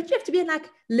 Don't you have to be in like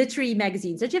literary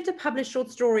magazines? Don't you have to publish short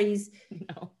stories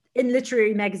in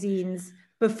literary magazines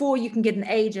before you can get an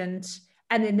agent?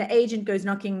 And then the agent goes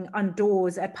knocking on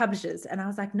doors at publishers. And I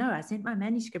was like, no, I sent my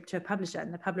manuscript to a publisher,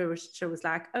 and the publisher was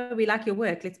like, oh, we like your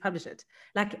work, let's publish it.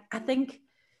 Like, I think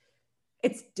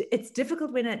it's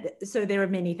difficult so there are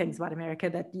many things about America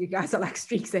that you guys are like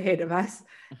streaks ahead of us.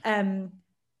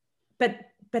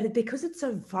 But because it's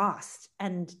so vast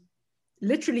and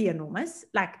literally enormous,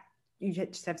 like you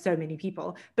just have so many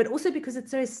people, but also because it's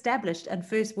so established and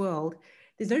first world,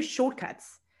 there's no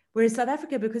shortcuts. Whereas South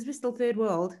Africa, because we're still third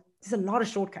world, there's a lot of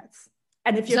shortcuts.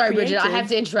 And if you're Bridget, I have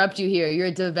to interrupt you here. You're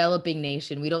a developing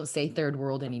nation. We don't say third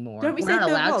world anymore. Don't we say third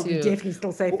world? We definitely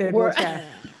still say third world. Yeah.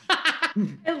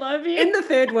 I love you. In the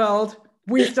third world,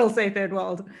 we still say third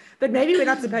world, but maybe we're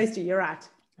not supposed to. You're right.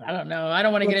 I don't know. I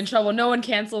don't want to get in trouble. No one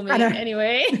cancel me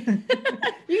anyway.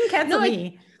 You can cancel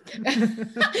me. No,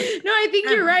 I think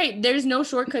you're right. There's no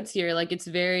shortcuts here. Like, it's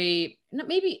very,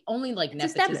 maybe only like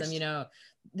nepotism,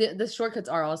 the shortcuts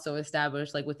are also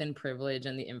established, like within privilege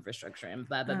and the infrastructure and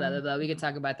blah, blah, blah, blah, blah. We could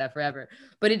talk about that forever,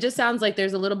 but it just sounds like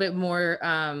there's a little bit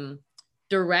more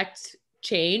direct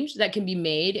change that can be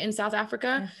made in South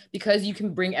Africa, because you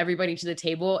can bring everybody to the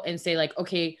table and say like,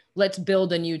 okay, let's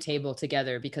build a new table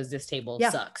together because this table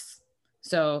sucks.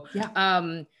 So,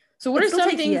 so what are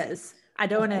some things? Years. I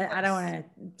don't want to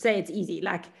say it's easy.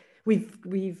 Like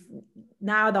we've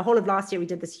now, the whole of last year, we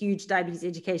did this huge diabetes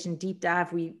education deep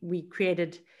dive. We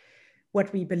created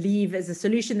what we believe is a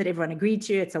solution that everyone agreed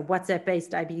to. It's a WhatsApp based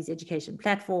diabetes education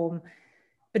platform,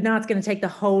 but now it's going to take the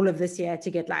whole of this year to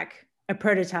get like a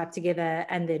prototype together,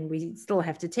 and then we still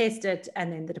have to test it,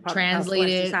 and then the department wants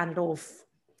to sign it off.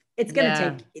 It's going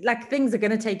to take, like, things are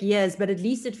going to take years, but at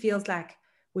least it feels like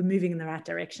we're moving in the right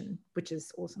direction, which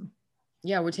is awesome.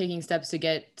 yeah, we're taking steps to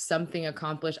get something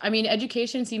accomplished. I mean,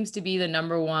 education seems to be the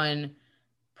number one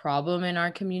problem in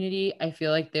our community. I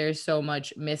feel like there's so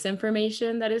much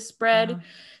misinformation that is spread.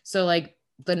 So like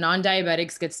the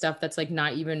non-diabetics get stuff that's like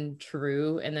not even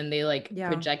true, and then they like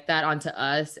project that onto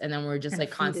us, and then we're just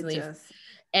like constantly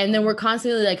and then we're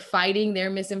constantly like fighting their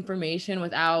misinformation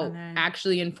without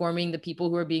actually informing the people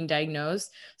who are being diagnosed.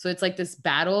 So it's like this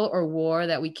battle or war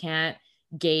that we can't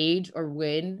gauge or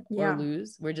win or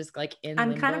lose. We're just like in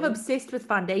limbo. I'm kind of obsessed with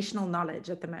foundational knowledge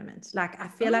at the moment. Like I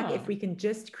feel like if we can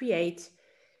just create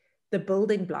the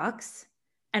building blocks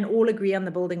and all agree on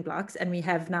the building blocks, and we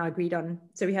have now agreed on,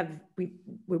 so we're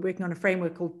working on a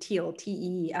framework called TEAL,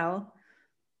 TEEL,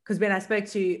 because when I spoke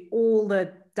to all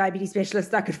the diabetes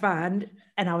specialists I could find,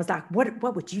 and I was like,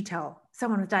 what would you tell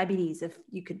someone with diabetes if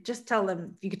you could just tell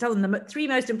them, if you could tell them the three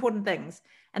most important things?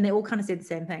 And they all kind of said the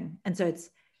same thing. And so it's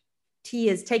T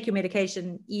is take your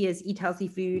medication, E is eat healthy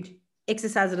food,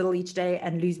 exercise a little each day,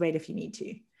 and lose weight if you need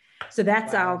to. So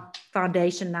that's our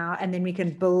foundation now, and then we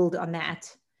can build on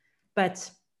that. But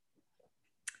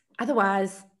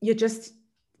otherwise, there's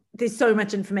so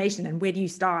much information, and where do you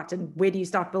start, and where do you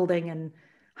start building, and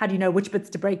how do you know which bits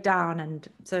to break down? And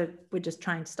so we're just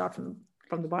trying to start from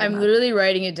the bottom. I'm literally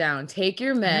writing it down. Take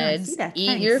your meds,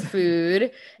 eat your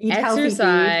food,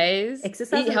 exercise,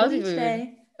 eat healthy food.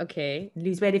 Day. Okay.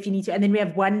 Lose weight if you need to. And then we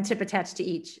have one tip attached to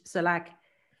each. So like,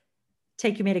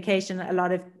 take your medication. A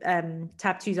lot of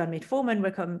type 2s on metformin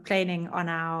were complaining on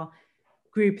our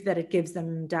group that it gives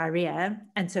them diarrhea.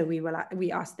 And so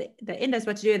we asked the endos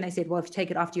what to do. And they said, well, if you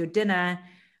take it after your dinner,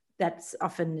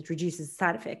 it reduces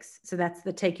side effects. So that's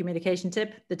the take your medication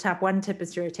tip. The type 1 tip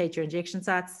is to rotate your injection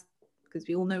sites, because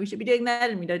we all know we should be doing that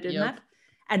and we don't do enough.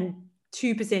 And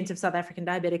 2% of South African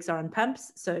diabetics are on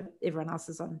pumps. So everyone else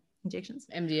is on injections.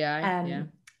 MDI.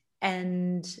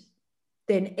 And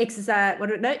then exercise,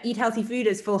 eat healthy food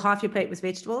is fill half your plate with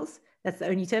vegetables. That's the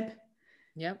only tip.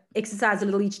 Yep. Exercise a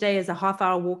little each day is a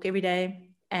half-hour walk every day.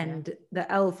 And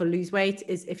the L for lose weight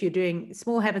is if you're doing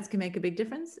small habits can make a big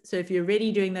difference. So if you're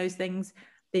already doing those things,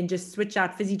 then just switch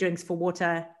out fizzy drinks for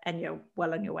water and you're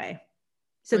well on your way.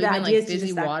 So the idea is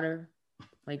fizzy water,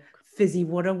 like fizzy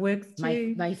water works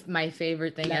too. My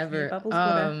favorite thing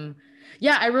ever.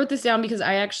 Yeah, I wrote this down because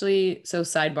I actually, so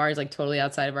sidebar is like totally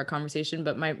outside of our conversation,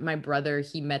 but my brother,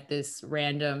 he met this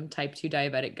random type 2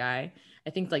 diabetic guy. I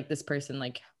think like this person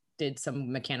like did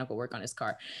some mechanical work on his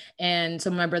car. And so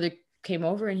my brother came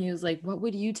over and he was like, what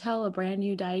would you tell a brand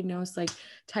new diagnosed like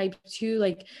type 2?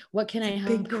 Like, what can I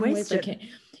help him with? Like,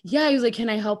 he was like, can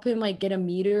I help him like get a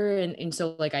meter? And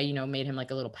so like, I, made him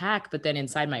like a little pack, but then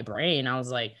inside my brain, I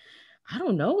was like, I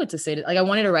don't know what to say. Like I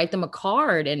wanted to write them a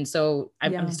card. And so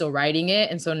I'm still writing it.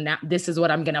 And so now this is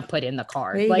what I'm going to put in the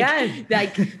card.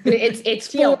 It's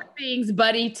four things,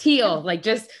 buddy. TEAL. Like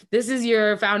just, this is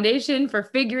your foundation for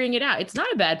figuring it out. It's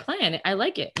not a bad plan. I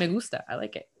like it. Me gusta. I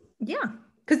like it. Yeah.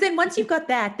 Because then once you've got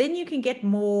that, then you can get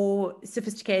more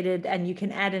sophisticated and you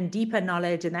can add in deeper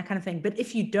knowledge and that kind of thing. But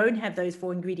if you don't have those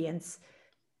 4 ingredients,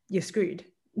 you're screwed.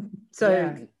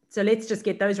 So let's just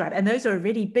get those right. And those are a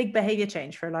really big behavior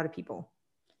change for a lot of people.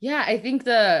 Yeah, I think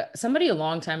somebody a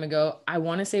long time ago, I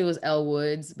want to say it was Elle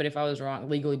Woods, but if I was wrong,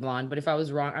 Legally Blonde, but if I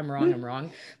was wrong, I'm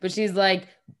wrong. But she's like,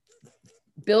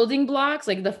 building blocks,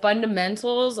 like the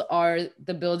fundamentals are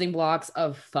the building blocks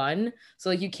of fun. So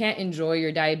like you can't enjoy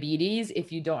your diabetes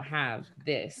if you don't have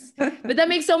this. But that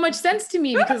makes so much sense to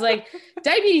me because like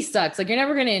diabetes sucks. Like you're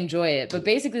never going to enjoy it. But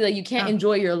basically like you can't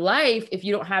enjoy your life if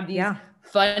you don't have these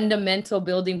fundamental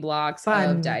building blocks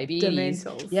of diabetes.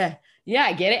 Yeah,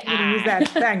 I get it. Use that.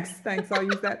 Thanks. I'll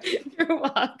use that. You're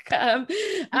welcome.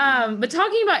 But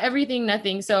talking about everything,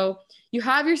 nothing. So you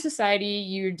have your society,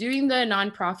 you're doing the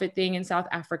nonprofit thing in South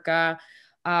Africa.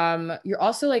 You're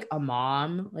also like a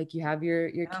mom, like you have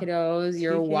your kiddos,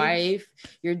 your wife,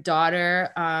 your daughter.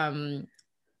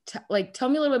 Tell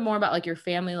me a little bit more about like your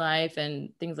family life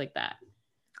and things like that.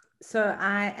 So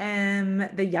I am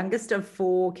the youngest of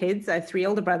 4 kids. I have 3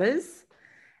 older brothers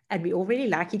and we all really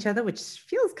like each other, which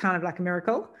feels kind of like a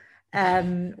miracle.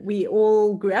 We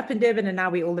all grew up in Durban and now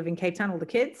we all live in Cape Town, all the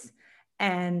kids.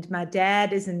 And my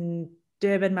dad is in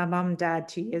Durban. My mom died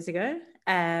 2 years ago.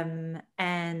 And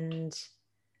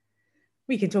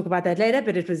we can talk about that later,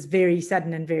 but it was very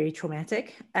sudden and very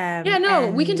traumatic.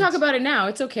 We can talk about it now.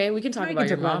 It's okay. We can talk about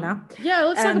your mom now. Yeah,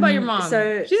 let's talk about your mom.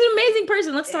 So she's an amazing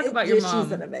person. Let's talk about your mom.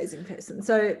 She's an amazing person.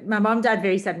 So my mom died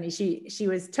very suddenly. She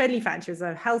was totally fine. She was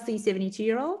a healthy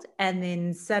 72-year-old and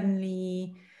then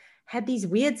suddenly had these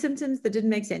weird symptoms that didn't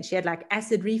make sense. She had like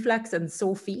acid reflux and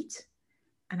sore feet.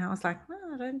 And I was like,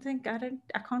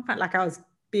 I can't find, like I was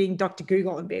being Dr.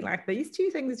 Google and being like, these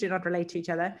 2 things do not relate to each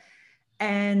other.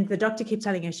 And the doctor kept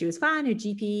telling her she was fine, her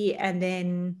GP, and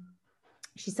then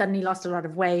she suddenly lost a lot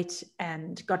of weight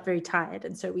and got very tired.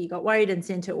 And so we got worried and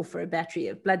sent her off for a battery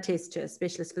of blood tests to a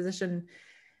specialist physician.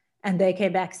 And they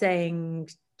came back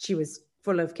saying she was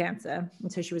full of cancer.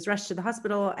 And so she was rushed to the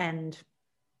hospital and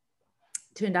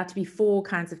turned out to be 4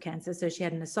 kinds of cancer. So she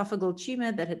had an esophageal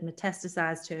tumor that had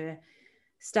metastasized to her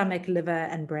stomach, liver,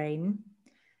 and brain.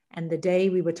 And the day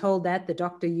we were told that, the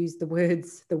doctor used the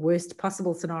words, the worst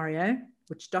possible scenario,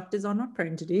 which doctors are not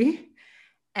prone to do.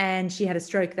 And she had a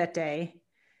stroke that day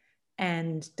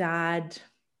and died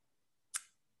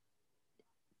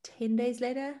 10 days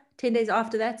later, 10 days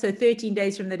after that. So 13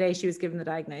 days from the day she was given the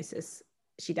diagnosis,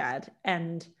 she died.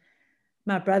 And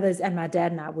my brothers and my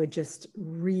dad and I were just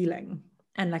reeling.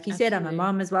 And like you said, I'm a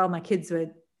mom as well. My kids were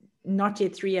not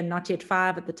yet 3 and not yet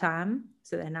 5 at the time.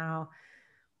 So they're now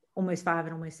almost 5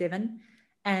 and almost 7.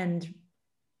 And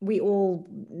we all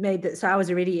made that. So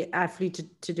I flew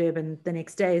to Durban the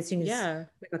next day as soon as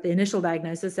we got the initial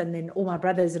diagnosis. And then all my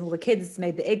brothers and all the kids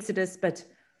made the exodus. But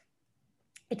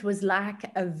it was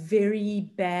like a very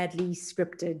badly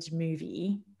scripted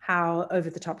movie, how over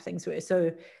the top things were.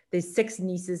 So there's 6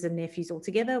 nieces and nephews all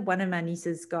together. One of my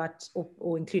nieces got,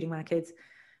 or including my kids,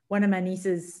 one of my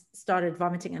nieces started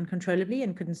vomiting uncontrollably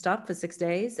and couldn't stop for 6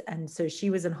 days. And so she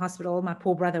was in hospital. My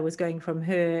poor brother was going from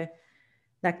her,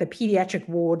 like the pediatric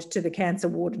ward to the cancer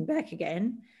ward and back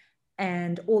again.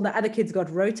 And all the other kids got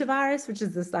rotavirus, which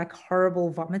is this like horrible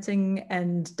vomiting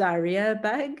and diarrhea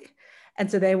bug.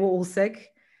 And so they were all sick.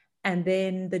 And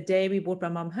then the day we brought my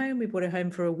mom home, we brought her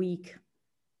home for a week,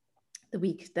 the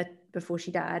week that before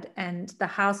she died. And the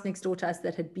house next door to us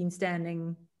that had been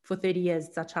standing for 30 years,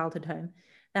 it's our childhood home,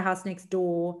 the house next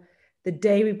door, the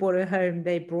day we brought her home,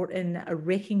 they brought in a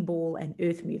wrecking ball and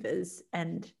earth movers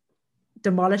and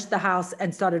demolished the house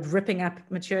and started ripping up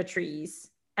mature trees.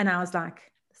 And I was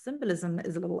like, symbolism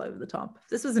is a little over the top. If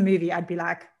this was a movie, I'd be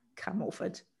like, come off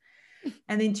it.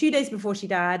 And then 2 days before she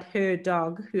died, her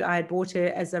dog, who I had bought her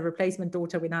as a replacement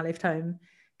daughter when I left home,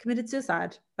 committed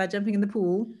suicide by jumping in the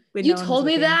pool. You told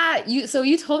me that. You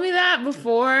told me that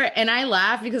before, and I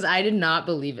laughed because I did not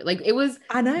believe it. Like it was,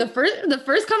 I know, the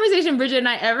first conversation Bridget and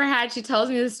I ever had. She tells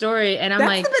me the story, and that's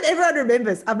like, that's the bit everyone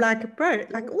remembers. I'm like, bro,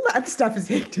 like all the other stuff is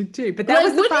hectic too, but that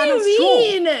was the final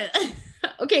straw.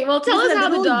 Okay, well, tell us how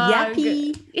the dog.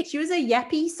 Yappy. She was a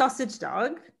yappy sausage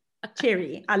dog,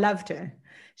 Cherry. I loved her.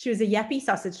 She was a yappy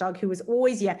sausage dog who was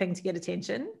always yapping to get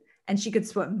attention, and she could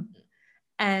swim.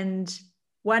 And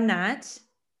one night,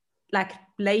 like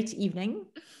late evening,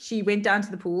 she went down to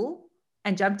the pool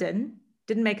and jumped in,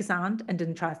 didn't make a sound, and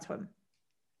didn't try to swim.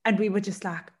 And we were just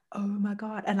like, oh my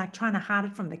God. And like trying to hide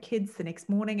it from the kids the next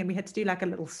morning. And we had to do like a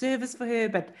little service for her,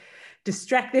 but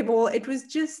distract them all. It was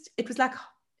like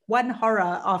one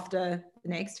horror after the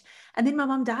next. And then my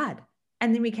mom died.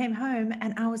 And then we came home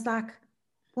and I was like,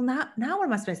 well, now what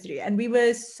am I supposed to do? And we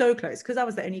were so close because I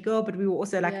was the only girl, but we were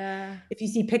also like, if you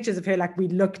see pictures of her, like we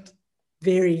looked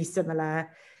very similar.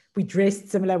 We dressed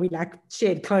similar. We like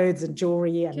shared clothes and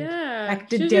jewelry and like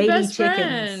did daily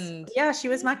check-ins. Yeah, she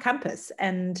was my compass.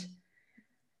 And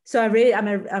so I'm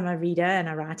a reader and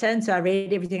a writer. And so I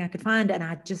read everything I could find. And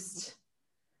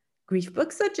grief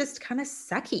books are just kind of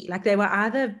sucky. Like they were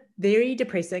either very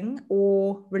depressing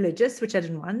or religious, which I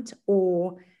didn't want,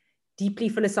 or deeply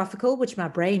philosophical, which my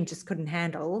brain just couldn't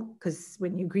handle because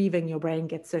when you're grieving, your brain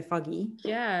gets so foggy.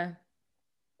 Yeah.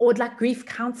 Or like grief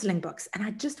counseling books. And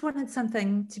I just wanted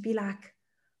something to be like,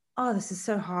 oh, this is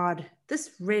so hard.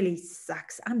 This really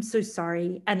sucks. I'm so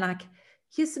sorry. And like,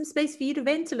 here's some space for you to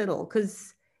vent a little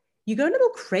because you go a little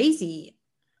crazy.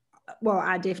 Well,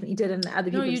 I definitely did. And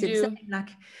other people said the same.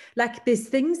 Like there's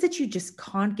things that you just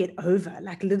can't get over,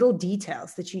 like little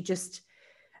details that you just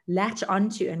latch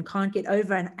onto and can't get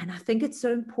over. And I think it's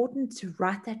so important to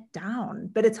write that down.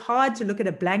 But it's hard to look at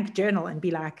a blank journal and be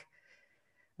like,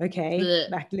 okay,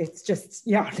 like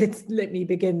let me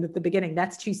begin at the beginning.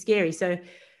 That's too scary. So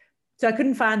I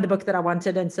couldn't find the book that I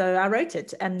wanted, and so I wrote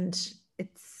it. And I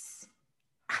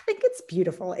think it's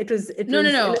beautiful. It was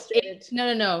no.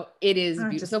 It is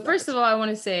beautiful. So first of all, I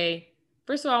want to say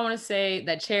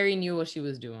that Cherry knew what she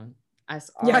was doing. She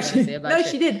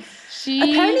did.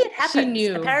 Apparently it happens. She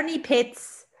knew. Apparently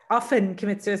pets often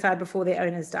commit suicide before their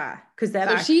owners die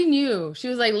because she knew. She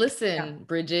was like, listen,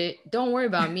 Bridget, don't worry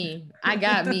about me. I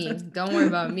got me. Don't worry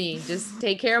about me. Just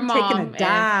take care of mom. Taking a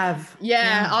dive.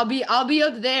 I'll be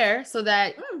up there so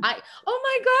that oh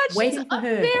my God, waiting she's for up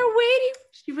her. There waiting.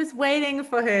 She was waiting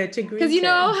for her to grieve. Because you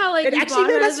know how like it actually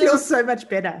made us feel so much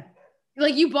better.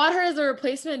 Like you bought her as a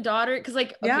replacement daughter because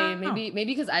like okay Yeah. maybe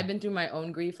because I've been through my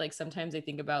own grief, like sometimes I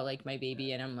think about like my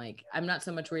baby and I'm like I'm not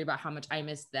so much worried about how much I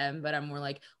miss them, but I'm more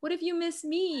like what if you miss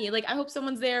me, like I hope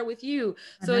someone's there with you.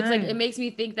 So it's like it makes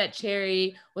me think that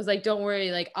Cherry was like don't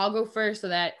worry, like I'll go first so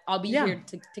that I'll be here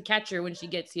to catch her when she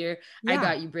gets here. I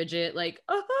got you, Bridget, like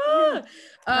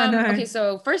okay,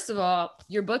 so first of all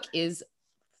your book is,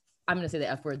 I'm gonna say the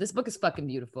F word. This book is fucking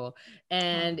beautiful,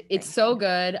 and it's so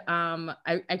good.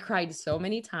 I cried so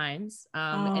many times,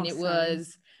 and it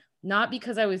was not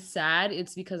because I was sad.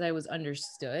 It's because I was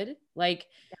understood. Like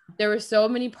there were so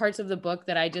many parts of the book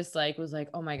that I just like was like,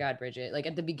 oh my god, Bridget. Like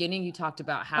at the beginning, you talked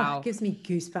about how it gives me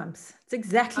goosebumps. It's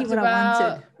exactly what I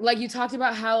wanted. Like you talked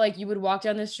about how like you would walk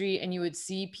down the street and you would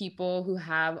see people who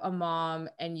have a mom,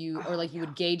 and you or like you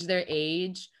would gauge their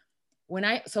age. When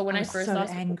I first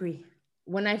lost angry.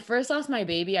 When I first lost my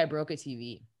baby, I broke a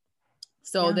TV.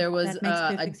 So there was that makes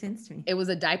perfect sense to me. It was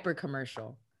a diaper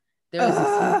commercial. There was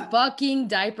this fucking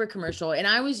diaper commercial. And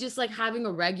I was just like having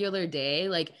a regular day,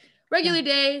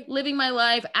 day, living my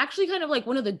life, actually kind of like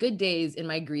one of the good days in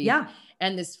my grief. Yeah.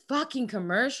 And this fucking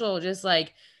commercial, just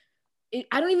like,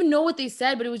 I don't even know what they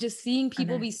said, but it was just seeing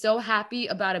people be so happy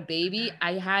about a baby.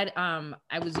 I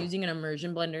was using an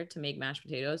immersion blender to make mashed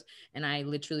potatoes. And I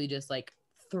literally just like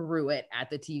threw it at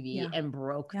the TV and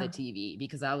broke the TV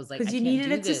because I was like, because you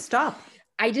needed it to stop.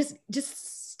 I just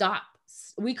stop.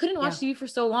 We couldn't watch TV for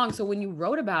so long. So when you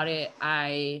wrote about it,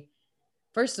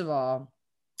 first of all,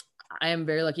 I am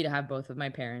very lucky to have both of my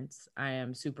parents. I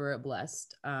am super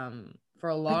blessed. For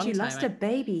a long time, but you lost a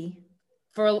baby.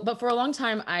 For a long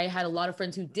time, I had a lot of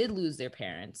friends who did lose their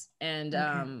parents, and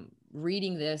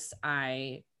reading this,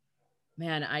 I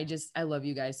love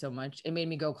you guys so much. It made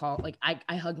me go call, like,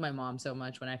 I hugged my mom so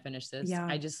much when I finished this.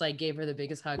 I just like gave her the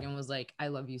biggest hug and was like, I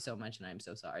love you so much. And I'm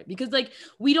so sorry because like,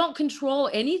 we don't control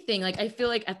anything. Like, I feel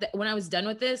like when I was done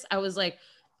with this, I was like,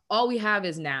 all we have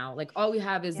is now. Like all we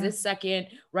have is this second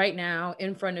right now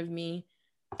in front of me.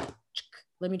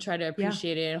 Let me try to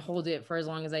appreciate it and hold it for as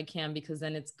long as I can, because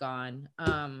then it's gone.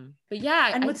 But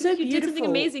yeah, and what's so beautiful, you did something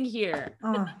amazing here.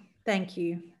 Oh, thank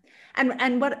you.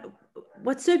 And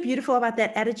what's so beautiful about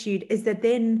that attitude is that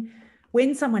then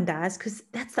when someone dies, because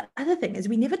that's the other thing, is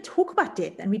we never talk about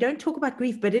death and we don't talk about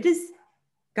grief, but it is,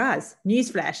 guys,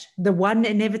 newsflash, the one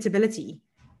inevitability.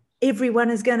 Everyone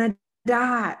is going to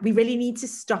die. We really need to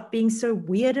stop being so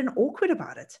weird and awkward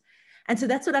about it. And so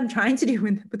that's what I'm trying to do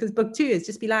with this book too, is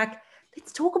just be like,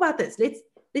 let's talk about this.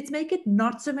 Let's make it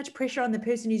not so much pressure on the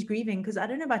person who's grieving. Because I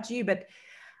don't know about you, but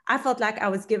I felt like I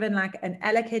was given like an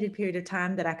allocated period of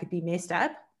time that I could be messed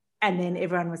up. And then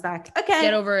everyone was like, okay.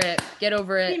 Get over it.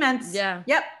 3 months. Yeah.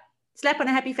 Yep. Slap on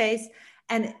a happy face.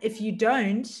 And if you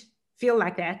don't feel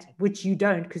like that, which you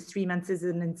don't, because 3 months is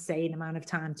an insane amount of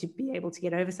time to be able to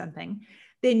get over something,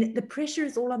 then the pressure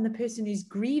is all on the person who's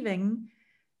grieving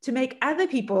to make other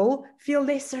people feel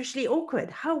less socially awkward.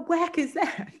 How whack is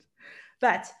that?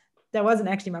 But that wasn't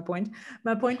actually my point.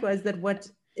 My point was that what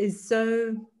is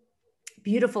so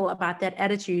beautiful about that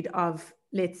attitude of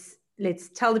let's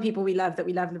tell the people we love that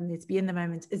we love them, let's be in the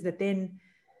moment, is that then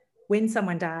when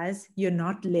someone dies, you're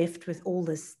not left with all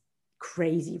this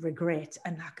crazy regret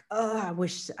and like, oh, I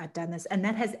wish I'd done this. And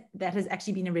that has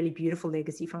actually been a really beautiful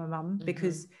legacy from my mom,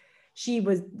 because she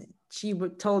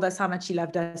told us how much she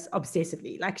loved us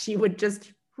obsessively. Like she would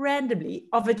just randomly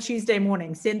of a Tuesday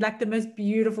morning send like the most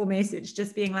beautiful message,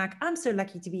 just being like, I'm so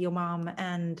lucky to be your mom,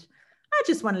 and I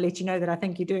just want to let you know that I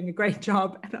think you're doing a great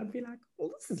job. And I'd be like,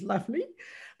 oh, this is lovely.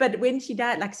 But when she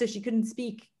died, like, so she couldn't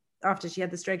speak after she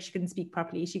had the stroke, she couldn't speak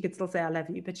properly. She could still say I love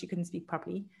you, but she couldn't speak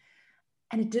properly.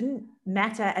 And it didn't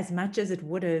matter as much as it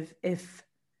would have if,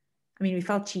 I mean, we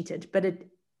felt cheated, but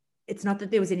it's not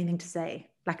that there was anything to say.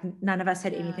 Like none of us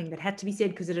had anything that had to be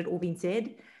said because it had all been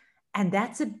said. And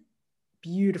that's a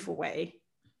beautiful way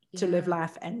to live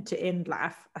life and to end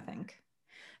life, I think.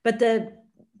 But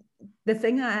the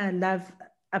thing I love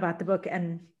about the book,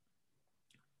 and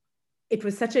it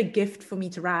was such a gift for me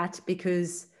to write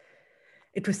because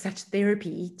it was such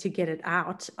therapy to get it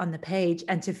out on the page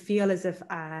and to feel as if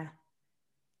I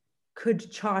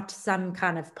could chart some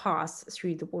kind of pass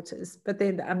through the waters. But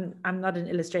then I'm not an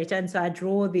illustrator, and so I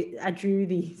drew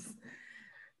these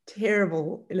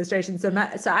terrible illustrations.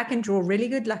 So I can draw really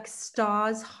good like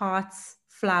stars, hearts,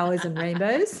 flowers, and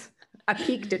rainbows. I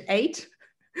peaked at 8.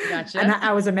 Gotcha. And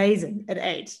I was amazing at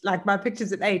 8. Like my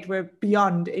pictures at 8 were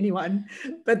beyond anyone.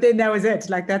 But then that was it.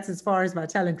 Like that's as far as my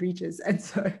talent reaches. And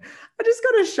so I just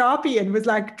got a Sharpie and was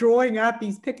like drawing out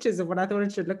these pictures of what I thought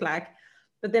it should look like.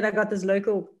 But then I got this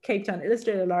local Cape Town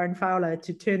illustrator, Lauren Fowler,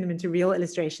 to turn them into real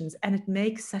illustrations. And it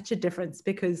makes such a difference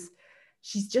because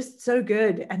she's just so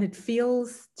good. And it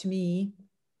feels to me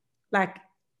like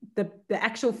the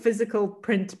actual physical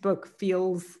print book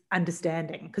feels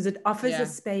understanding, because it offers a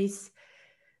space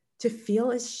to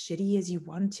feel as shitty as you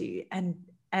want to.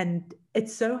 And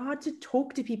it's so hard to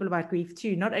talk to people about grief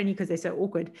too, not only because they're so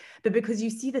awkward, but because you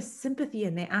see the sympathy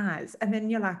in their eyes. And then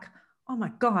you're like, oh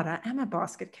my God, I am a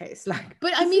basket case. Like,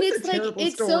 but I mean, it's like,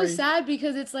 it's so sad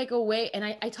because it's like a way, and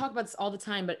I talk about this all the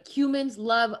time, but humans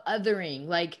love othering.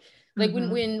 Like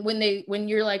when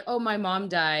you're like, oh, my mom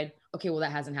died. Okay, well,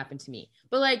 that hasn't happened to me.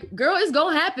 But like, girl, it's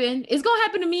gonna happen. It's gonna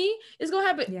happen to me. It's gonna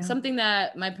happen. Yeah. Something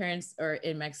that my parents are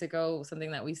in Mexico,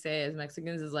 something that we say as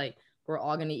Mexicans is like, we're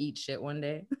all gonna eat shit one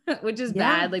day, which is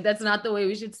bad. Like, that's not the way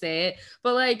we should say it.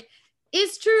 But like,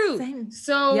 it's true. Same.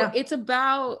 So it's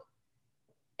about,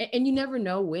 and you never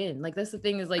know when. Like, that's the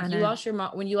thing is like, you lost your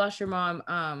mom. When you lost your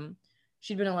mom,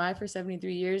 she'd been alive for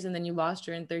 73 years and then you lost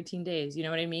her in 13 days. You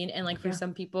know what I mean? And like, for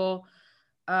some people,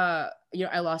 you know,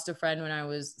 I lost a friend when I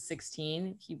was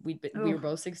 16. We were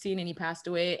both 16 and he passed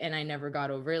away and I never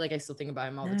got over it. Like, I still think about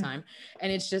him all the time.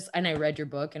 And it's just, and I read your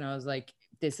book and I was like,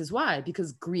 this is why,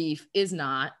 because grief is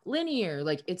not linear.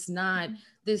 Like, it's not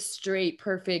this straight,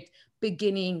 perfect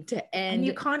beginning to end. And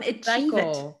you can't achieve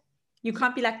it. You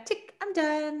can't be like, tick, I'm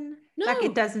done. No. Like,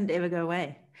 it doesn't ever go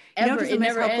away. You know, the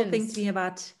most helpful thing to me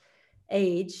about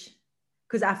age,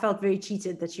 because I felt very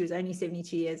cheated that she was only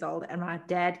 72 years old. And my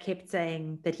dad kept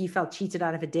saying that he felt cheated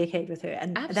out of a decade with her.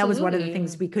 And that was one of the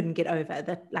things we couldn't get over,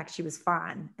 that like, she was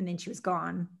fine and then she was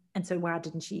gone. And so why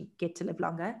didn't she get to live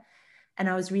longer? And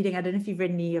I was reading, I don't know if you've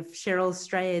read any of Cheryl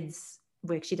Strayed's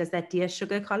work. She does that Dear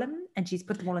Sugar column and she's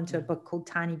put them all into a book called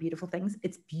Tiny Beautiful Things.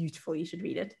 It's beautiful. You should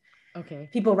read it. Okay.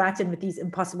 People write in with these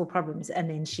impossible problems and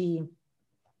then she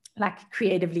like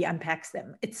creatively unpacks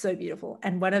them. It's so beautiful.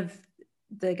 And one of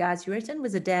the guys who wrote in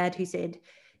was a dad who said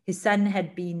his son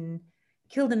had been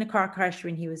killed in a car crash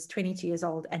when he was 22 years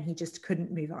old and he just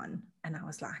couldn't move on. And I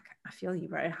was like, I feel you,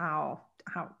 bro. How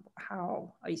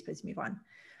are you supposed to move on?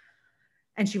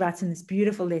 And she writes in this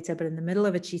beautiful letter, but in the middle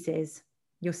of it, she says,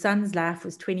 your son's life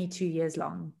was 22 years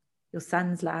long. Your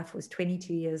son's life was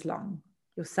 22 years long.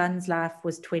 Your son's life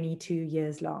was 22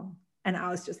 years long. And I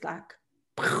was just like,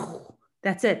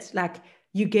 that's it. Like,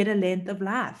 you get a length of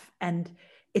life and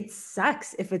it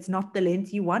sucks if it's not the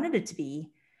length you wanted it to be.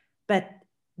 But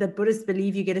the Buddhists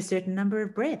believe you get a certain number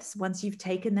of breaths. Once you've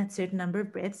taken that certain number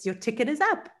of breaths, your ticket is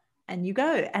up and you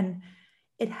go. And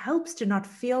it helps to not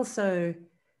feel so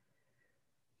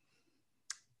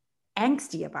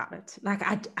angsty about it. Like,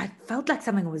 I felt like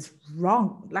something was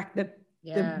wrong. Like the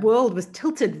world was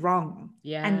tilted wrong.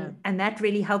 Yeah. And that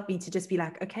really helped me to just be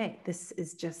like, okay, this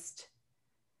is just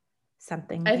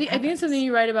something. I think it's something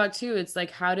you write about too. It's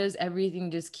like, how does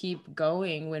everything just keep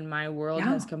going when my world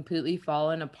has completely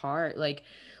fallen apart? Like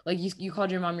you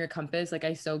called your mom your compass. Like,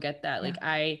 I so get that. Like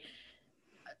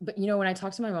but you know, when I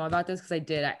talked to my mom about this, because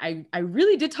I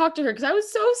really did talk to her because I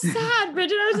was so sad,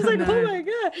 Bridget. I was just like, oh my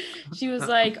God. She was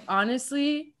like,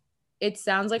 honestly, it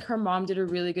sounds like her mom did a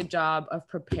really good job of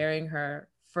preparing her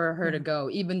for her to go,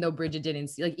 even though Bridget didn't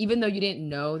see, like, even though you didn't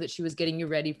know that she was getting you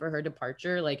ready for her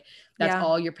departure, like, that's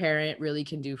all your parent really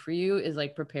can do for you is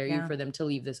like prepare you for them to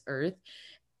leave this earth.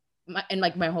 And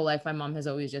like my whole life, my mom has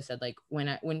always just said, like,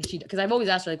 when she, because I've always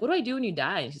asked her, like, what do I do when you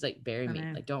die? And she's like, bury me.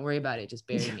 Like, don't worry about it, just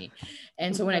bury me.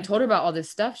 And so when I told her about all this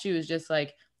stuff, she was just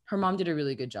like, her mom did a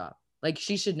really good job. Like,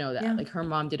 she should know that. Like, her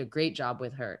mom did a great job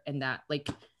with her, and that, like,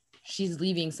 she's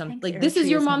leaving some. Thanks, like, this is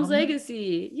your mom's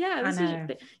legacy. Yeah,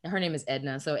 her name is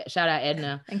Edna. So shout out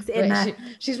Edna. Thanks, Edna.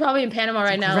 She's probably in Panama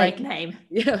right now. Great name.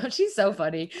 Yeah, she's so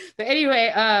funny. But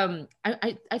anyway, I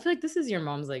feel like this is your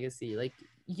mom's legacy. Like,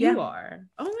 you are.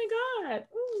 Oh my God.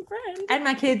 Ooh, friend. And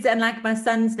my kids, and like my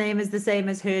son's name is the same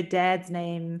as her dad's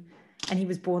name, and he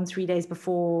was born 3 days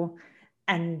before.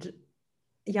 And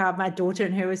yeah, my daughter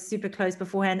and her was super close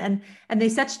beforehand, and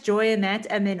there's such joy in that.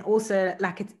 And then also,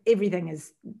 like, it's everything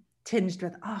is tinged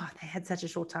with, oh, they had such a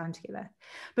short time together.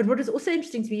 But what is also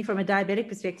interesting to me from a diabetic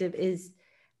perspective is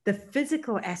the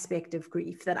physical aspect of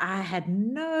grief that I had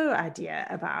no idea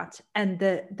about. And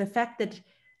the fact that,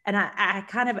 and I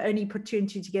kind of only put two and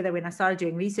two together when I started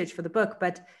doing research for the book,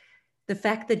 but the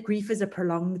fact that grief is a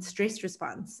prolonged stress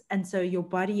response. And so your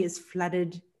body is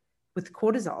flooded with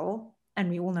cortisol, and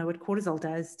we all know what cortisol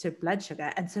does to blood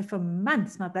sugar. And so for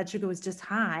months, my blood sugar was just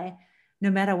high, no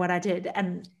matter what I did.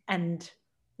 And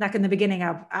like in the beginning,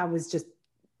 I was just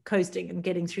coasting and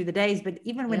getting through the days. But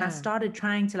even when I started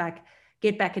trying to like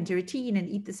get back into routine and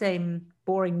eat the same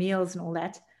boring meals and all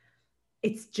that,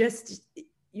 it's just,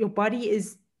 your body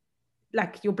is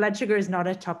like, your blood sugar is not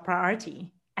a top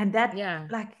priority. And that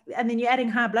like, and then you're adding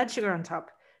high blood sugar on top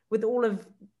with all of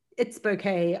its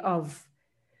bouquet of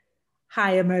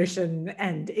high emotion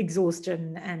and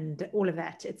exhaustion and all of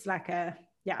that. It's like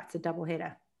it's a double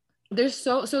header. There's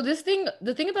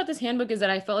the thing about this handbook is that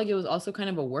I felt like it was also kind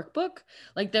of a workbook.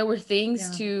 Like there were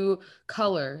things to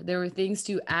color, there were things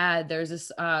to add. There's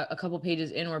this a couple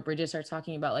pages in where Bridget starts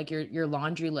talking about like your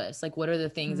laundry list. Like what are the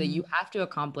things that you have to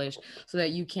accomplish so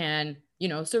that you can,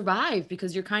 survive,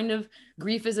 because you're kind of,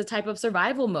 grief is a type of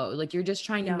survival mode. Like you're just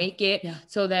trying to make it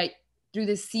so that through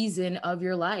this season of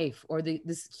your life or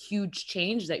this huge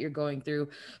change that you're going through.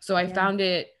 So I found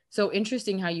it so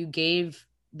interesting how you gave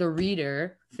the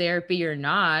reader, therapy or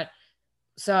not,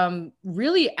 some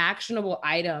really actionable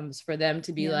items for them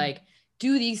to be like,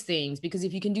 do these things, because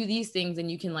if you can do these things, then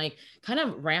you can like kind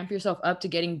of ramp yourself up to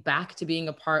getting back to being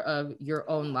a part of your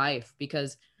own life.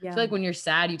 Because I feel like when you're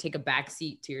sad, you take a back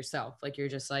seat to yourself. Like you're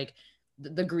just like,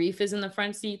 the grief is in the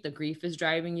front seat. The grief is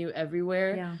driving you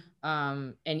everywhere.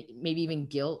 And maybe even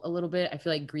guilt a little bit. I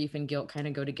feel like grief and guilt kind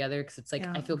of go together, because it's like,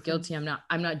 I feel guilty. I'm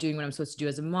not doing what I'm supposed to do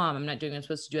as a mom. I'm not doing what I'm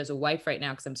supposed to do as a wife right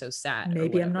now because I'm so sad.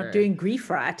 Maybe I'm not doing grief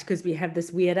right, because we have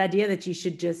this weird idea that you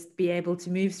should just be able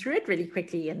to move through it really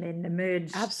quickly and then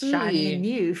emerge shiny and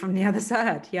new from the other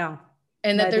side. Yeah.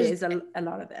 And that there's a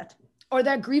lot of that. Or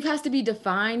that grief has to be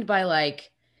defined by like,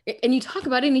 and you talk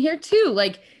about it in here too,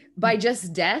 like by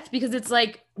just death, because it's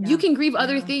like, you can grieve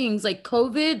other things like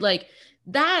COVID, like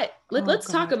that.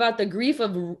 Let's talk about the grief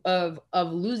of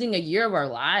losing a year of our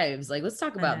lives. Like, let's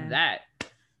talk about that.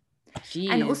 Jeez.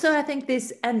 And also I think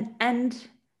there's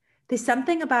there's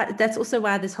something about, that's also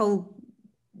why this whole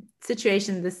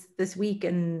situation this week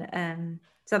in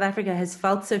South Africa has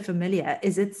felt so familiar,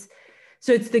 is it's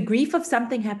the grief of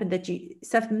something happening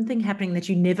that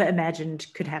you never imagined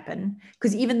could happen.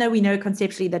 Because even though we know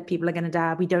conceptually that people are going to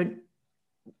die, we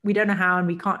don't know how, and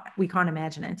we can't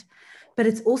imagine it. But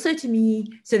it's also, to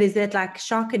me, so there's that like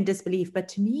shock and disbelief. But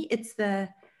to me, it's the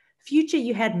future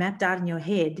you had mapped out in your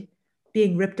head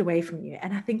being ripped away from you.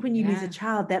 And I think when you lose a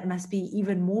child, that must be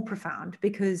even more profound,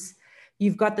 because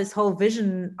you've got this whole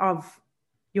vision of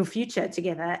your future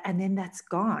together, and then that's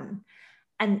gone.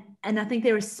 And I think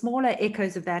there are smaller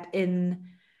echoes of that in,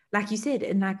 like you said,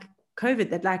 in like COVID,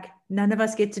 that like none of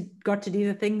us got to do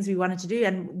the things we wanted to do.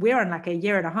 And we're on like a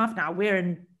year and a half now. We're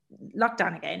in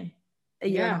lockdown again, a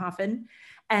year and a half in.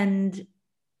 And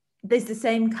there's the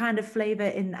same kind of flavor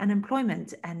in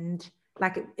unemployment, and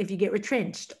like if you get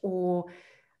retrenched or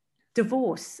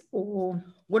divorce, or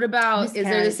what about, is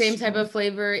there the same type of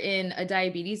flavor in a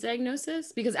diabetes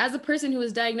diagnosis? Because as a person who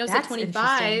was diagnosed at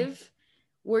 25,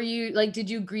 were you like, did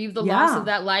you grieve the loss of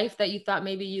that life that you thought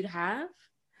maybe you'd have?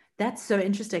 That's so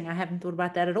interesting. I haven't thought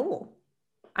about that at all.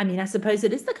 I mean, I suppose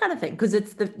it is the kind of thing, because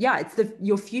it's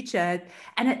your future,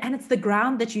 and it's the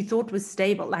ground that you thought was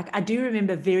stable. Like I do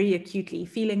remember very acutely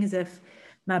feeling as if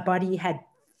my body had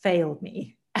failed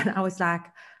me. And I was like,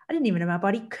 I didn't even know my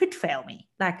body could fail me.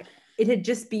 Like it had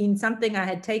just been something I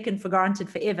had taken for granted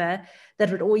forever, that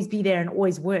would always be there and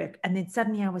always work. And then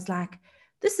suddenly I was like,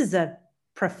 this is a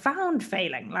profound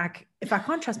failing. Like if I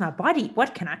can't trust my body,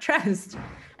 what can I trust?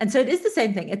 And so it is the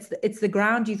same thing. It's the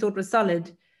ground you thought was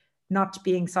solid not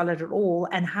being solid at all.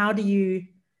 And how do you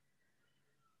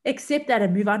accept that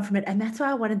and move on from it? And that's why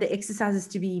I wanted the exercises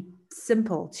to be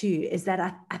simple too, is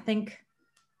that I think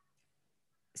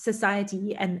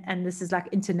society, and this is like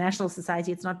international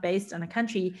society, it's not based on a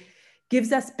country,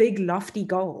 gives us big lofty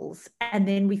goals, and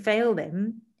then we fail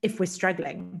them if we're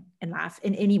struggling in life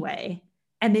in any way.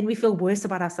 And then we feel worse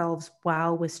about ourselves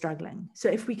while we're struggling. So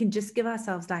if we can just give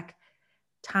ourselves like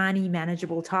tiny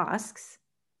manageable tasks,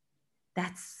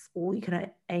 that's all you can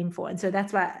aim for. And so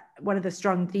that's why one of the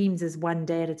strong themes is one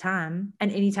day at a time.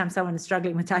 And anytime someone is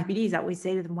struggling with diabetes, I always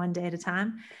say to them, one day at a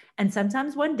time. And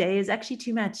sometimes one day is actually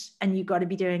too much, and you've got to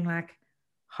be doing like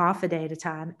half a day at a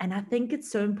time. And I think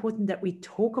it's so important that we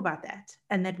talk about that,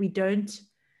 and that we don't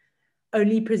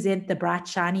only present the bright,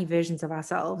 shiny versions of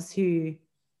ourselves who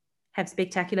have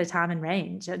spectacular time and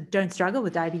range and don't struggle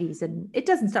with diabetes. And it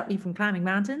doesn't stop me from climbing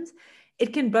mountains.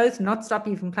 It can both not stop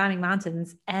you from climbing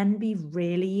mountains and be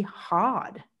really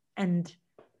hard. And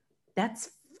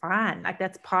that's fine. Like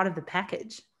that's part of the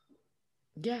package.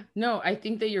 Yeah, no, I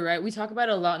think that you're right. We talk about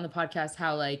it a lot in the podcast,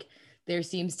 how like there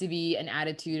seems to be an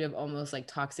attitude of almost like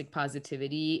toxic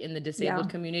positivity in the disabled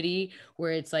community,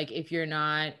 where it's like, if you're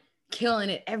not killing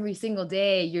it every single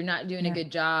day, you're not doing a good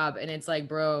job. And it's like,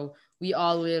 bro, we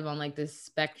all live on like this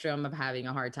spectrum of having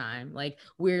a hard time. Like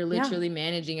we're literally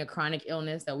managing a chronic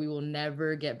illness that we will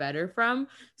never get better from.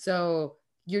 So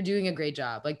you're doing a great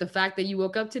job. Like the fact that you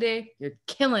woke up today, you're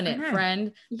killing it,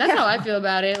 friend. That's how I feel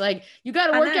about it. Like you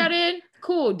got a workout in,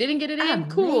 cool. Didn't get it in,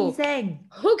 cool.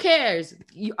 Who cares?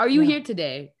 Are you here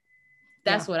today?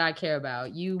 That's what I care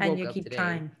about. You woke up today.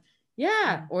 Trying.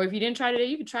 Yeah. Or if you didn't try today,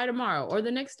 you could try tomorrow or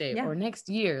the next day or next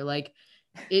year. Like,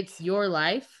 it's your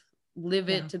life. Live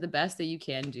it to the best that you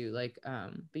can do. Like,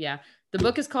 but yeah, the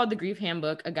book is called The Grief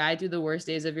Handbook, A Guide Through the Worst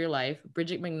Days of Your Life.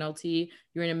 Bridget McNulty,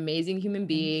 you're an amazing human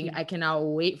being. I cannot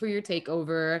wait for your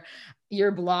takeover.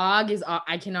 Your blog is,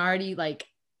 I can already like,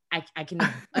 I can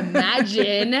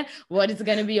imagine what it's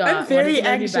going to be on. I'm very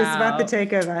anxious about the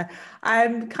takeover.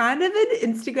 I'm kind of an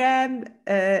Instagram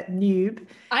noob.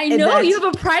 I know you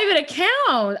have a private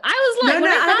account. I was like, no,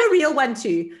 I have a real one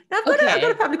too. No, I've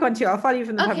got a public one too. I'll follow you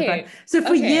from the public one. So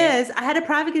for years, I had a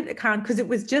private account because it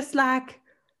was just like,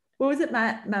 what was it?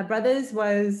 My brother's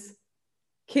was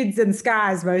kids and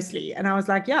skies mostly. And I was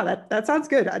like, yeah, that sounds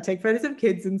good. I take photos of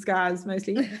kids and skies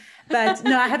mostly. But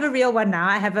no, I have a real one now.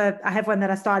 I have one that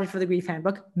I started for the Grief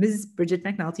Handbook, Ms. Bridget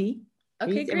McNulty.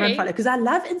 Okay, great. Because I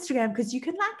love Instagram because you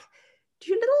can like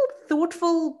do little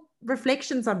thoughtful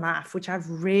reflections on life, which I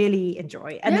really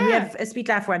enjoy. And then we have a Sweet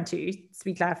Life one too,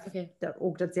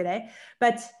 sweetlife.org.za.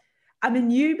 But I'm a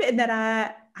noob in that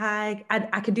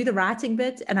I can do the writing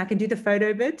bit and I can do the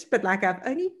photo bit, but like I've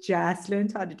only just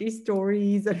learned how to do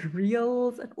stories and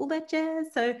reels and all that jazz.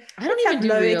 So I don't even do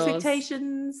low reels.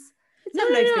 Expectations. No.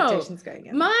 Expectations going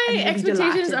in. My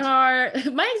expectations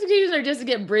are just to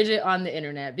get Bridget on the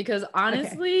internet because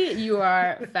honestly, you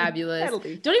are fabulous.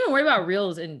 Don't even worry about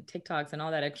reels and TikToks and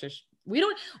all that extra. We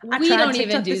don't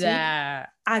even do that.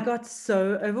 I got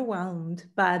so overwhelmed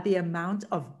by the amount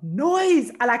of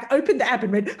noise. I like opened the app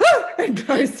and went, and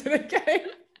closed it again.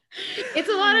 It's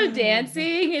a lot of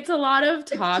dancing. It's a lot of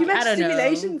talk. It's too much I don't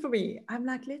stimulation know. For me. I'm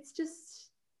like, let's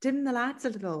just dim the lights a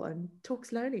little and talk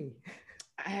slowly.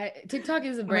 TikTok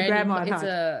is a brand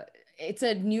new, it's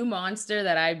a new monster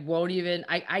that I won't even,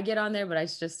 I get on there, but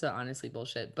it's just honestly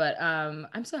bullshit. But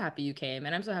I'm so happy you came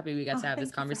and I'm so happy we got to have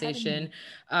this conversation.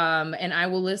 And I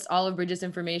will list all of Bridget's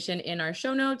information in our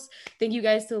show notes. Thank you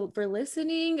guys for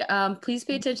listening. Please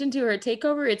pay attention to her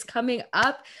takeover. It's coming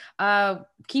up.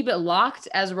 Keep it locked,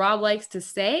 as Rob likes to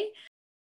say.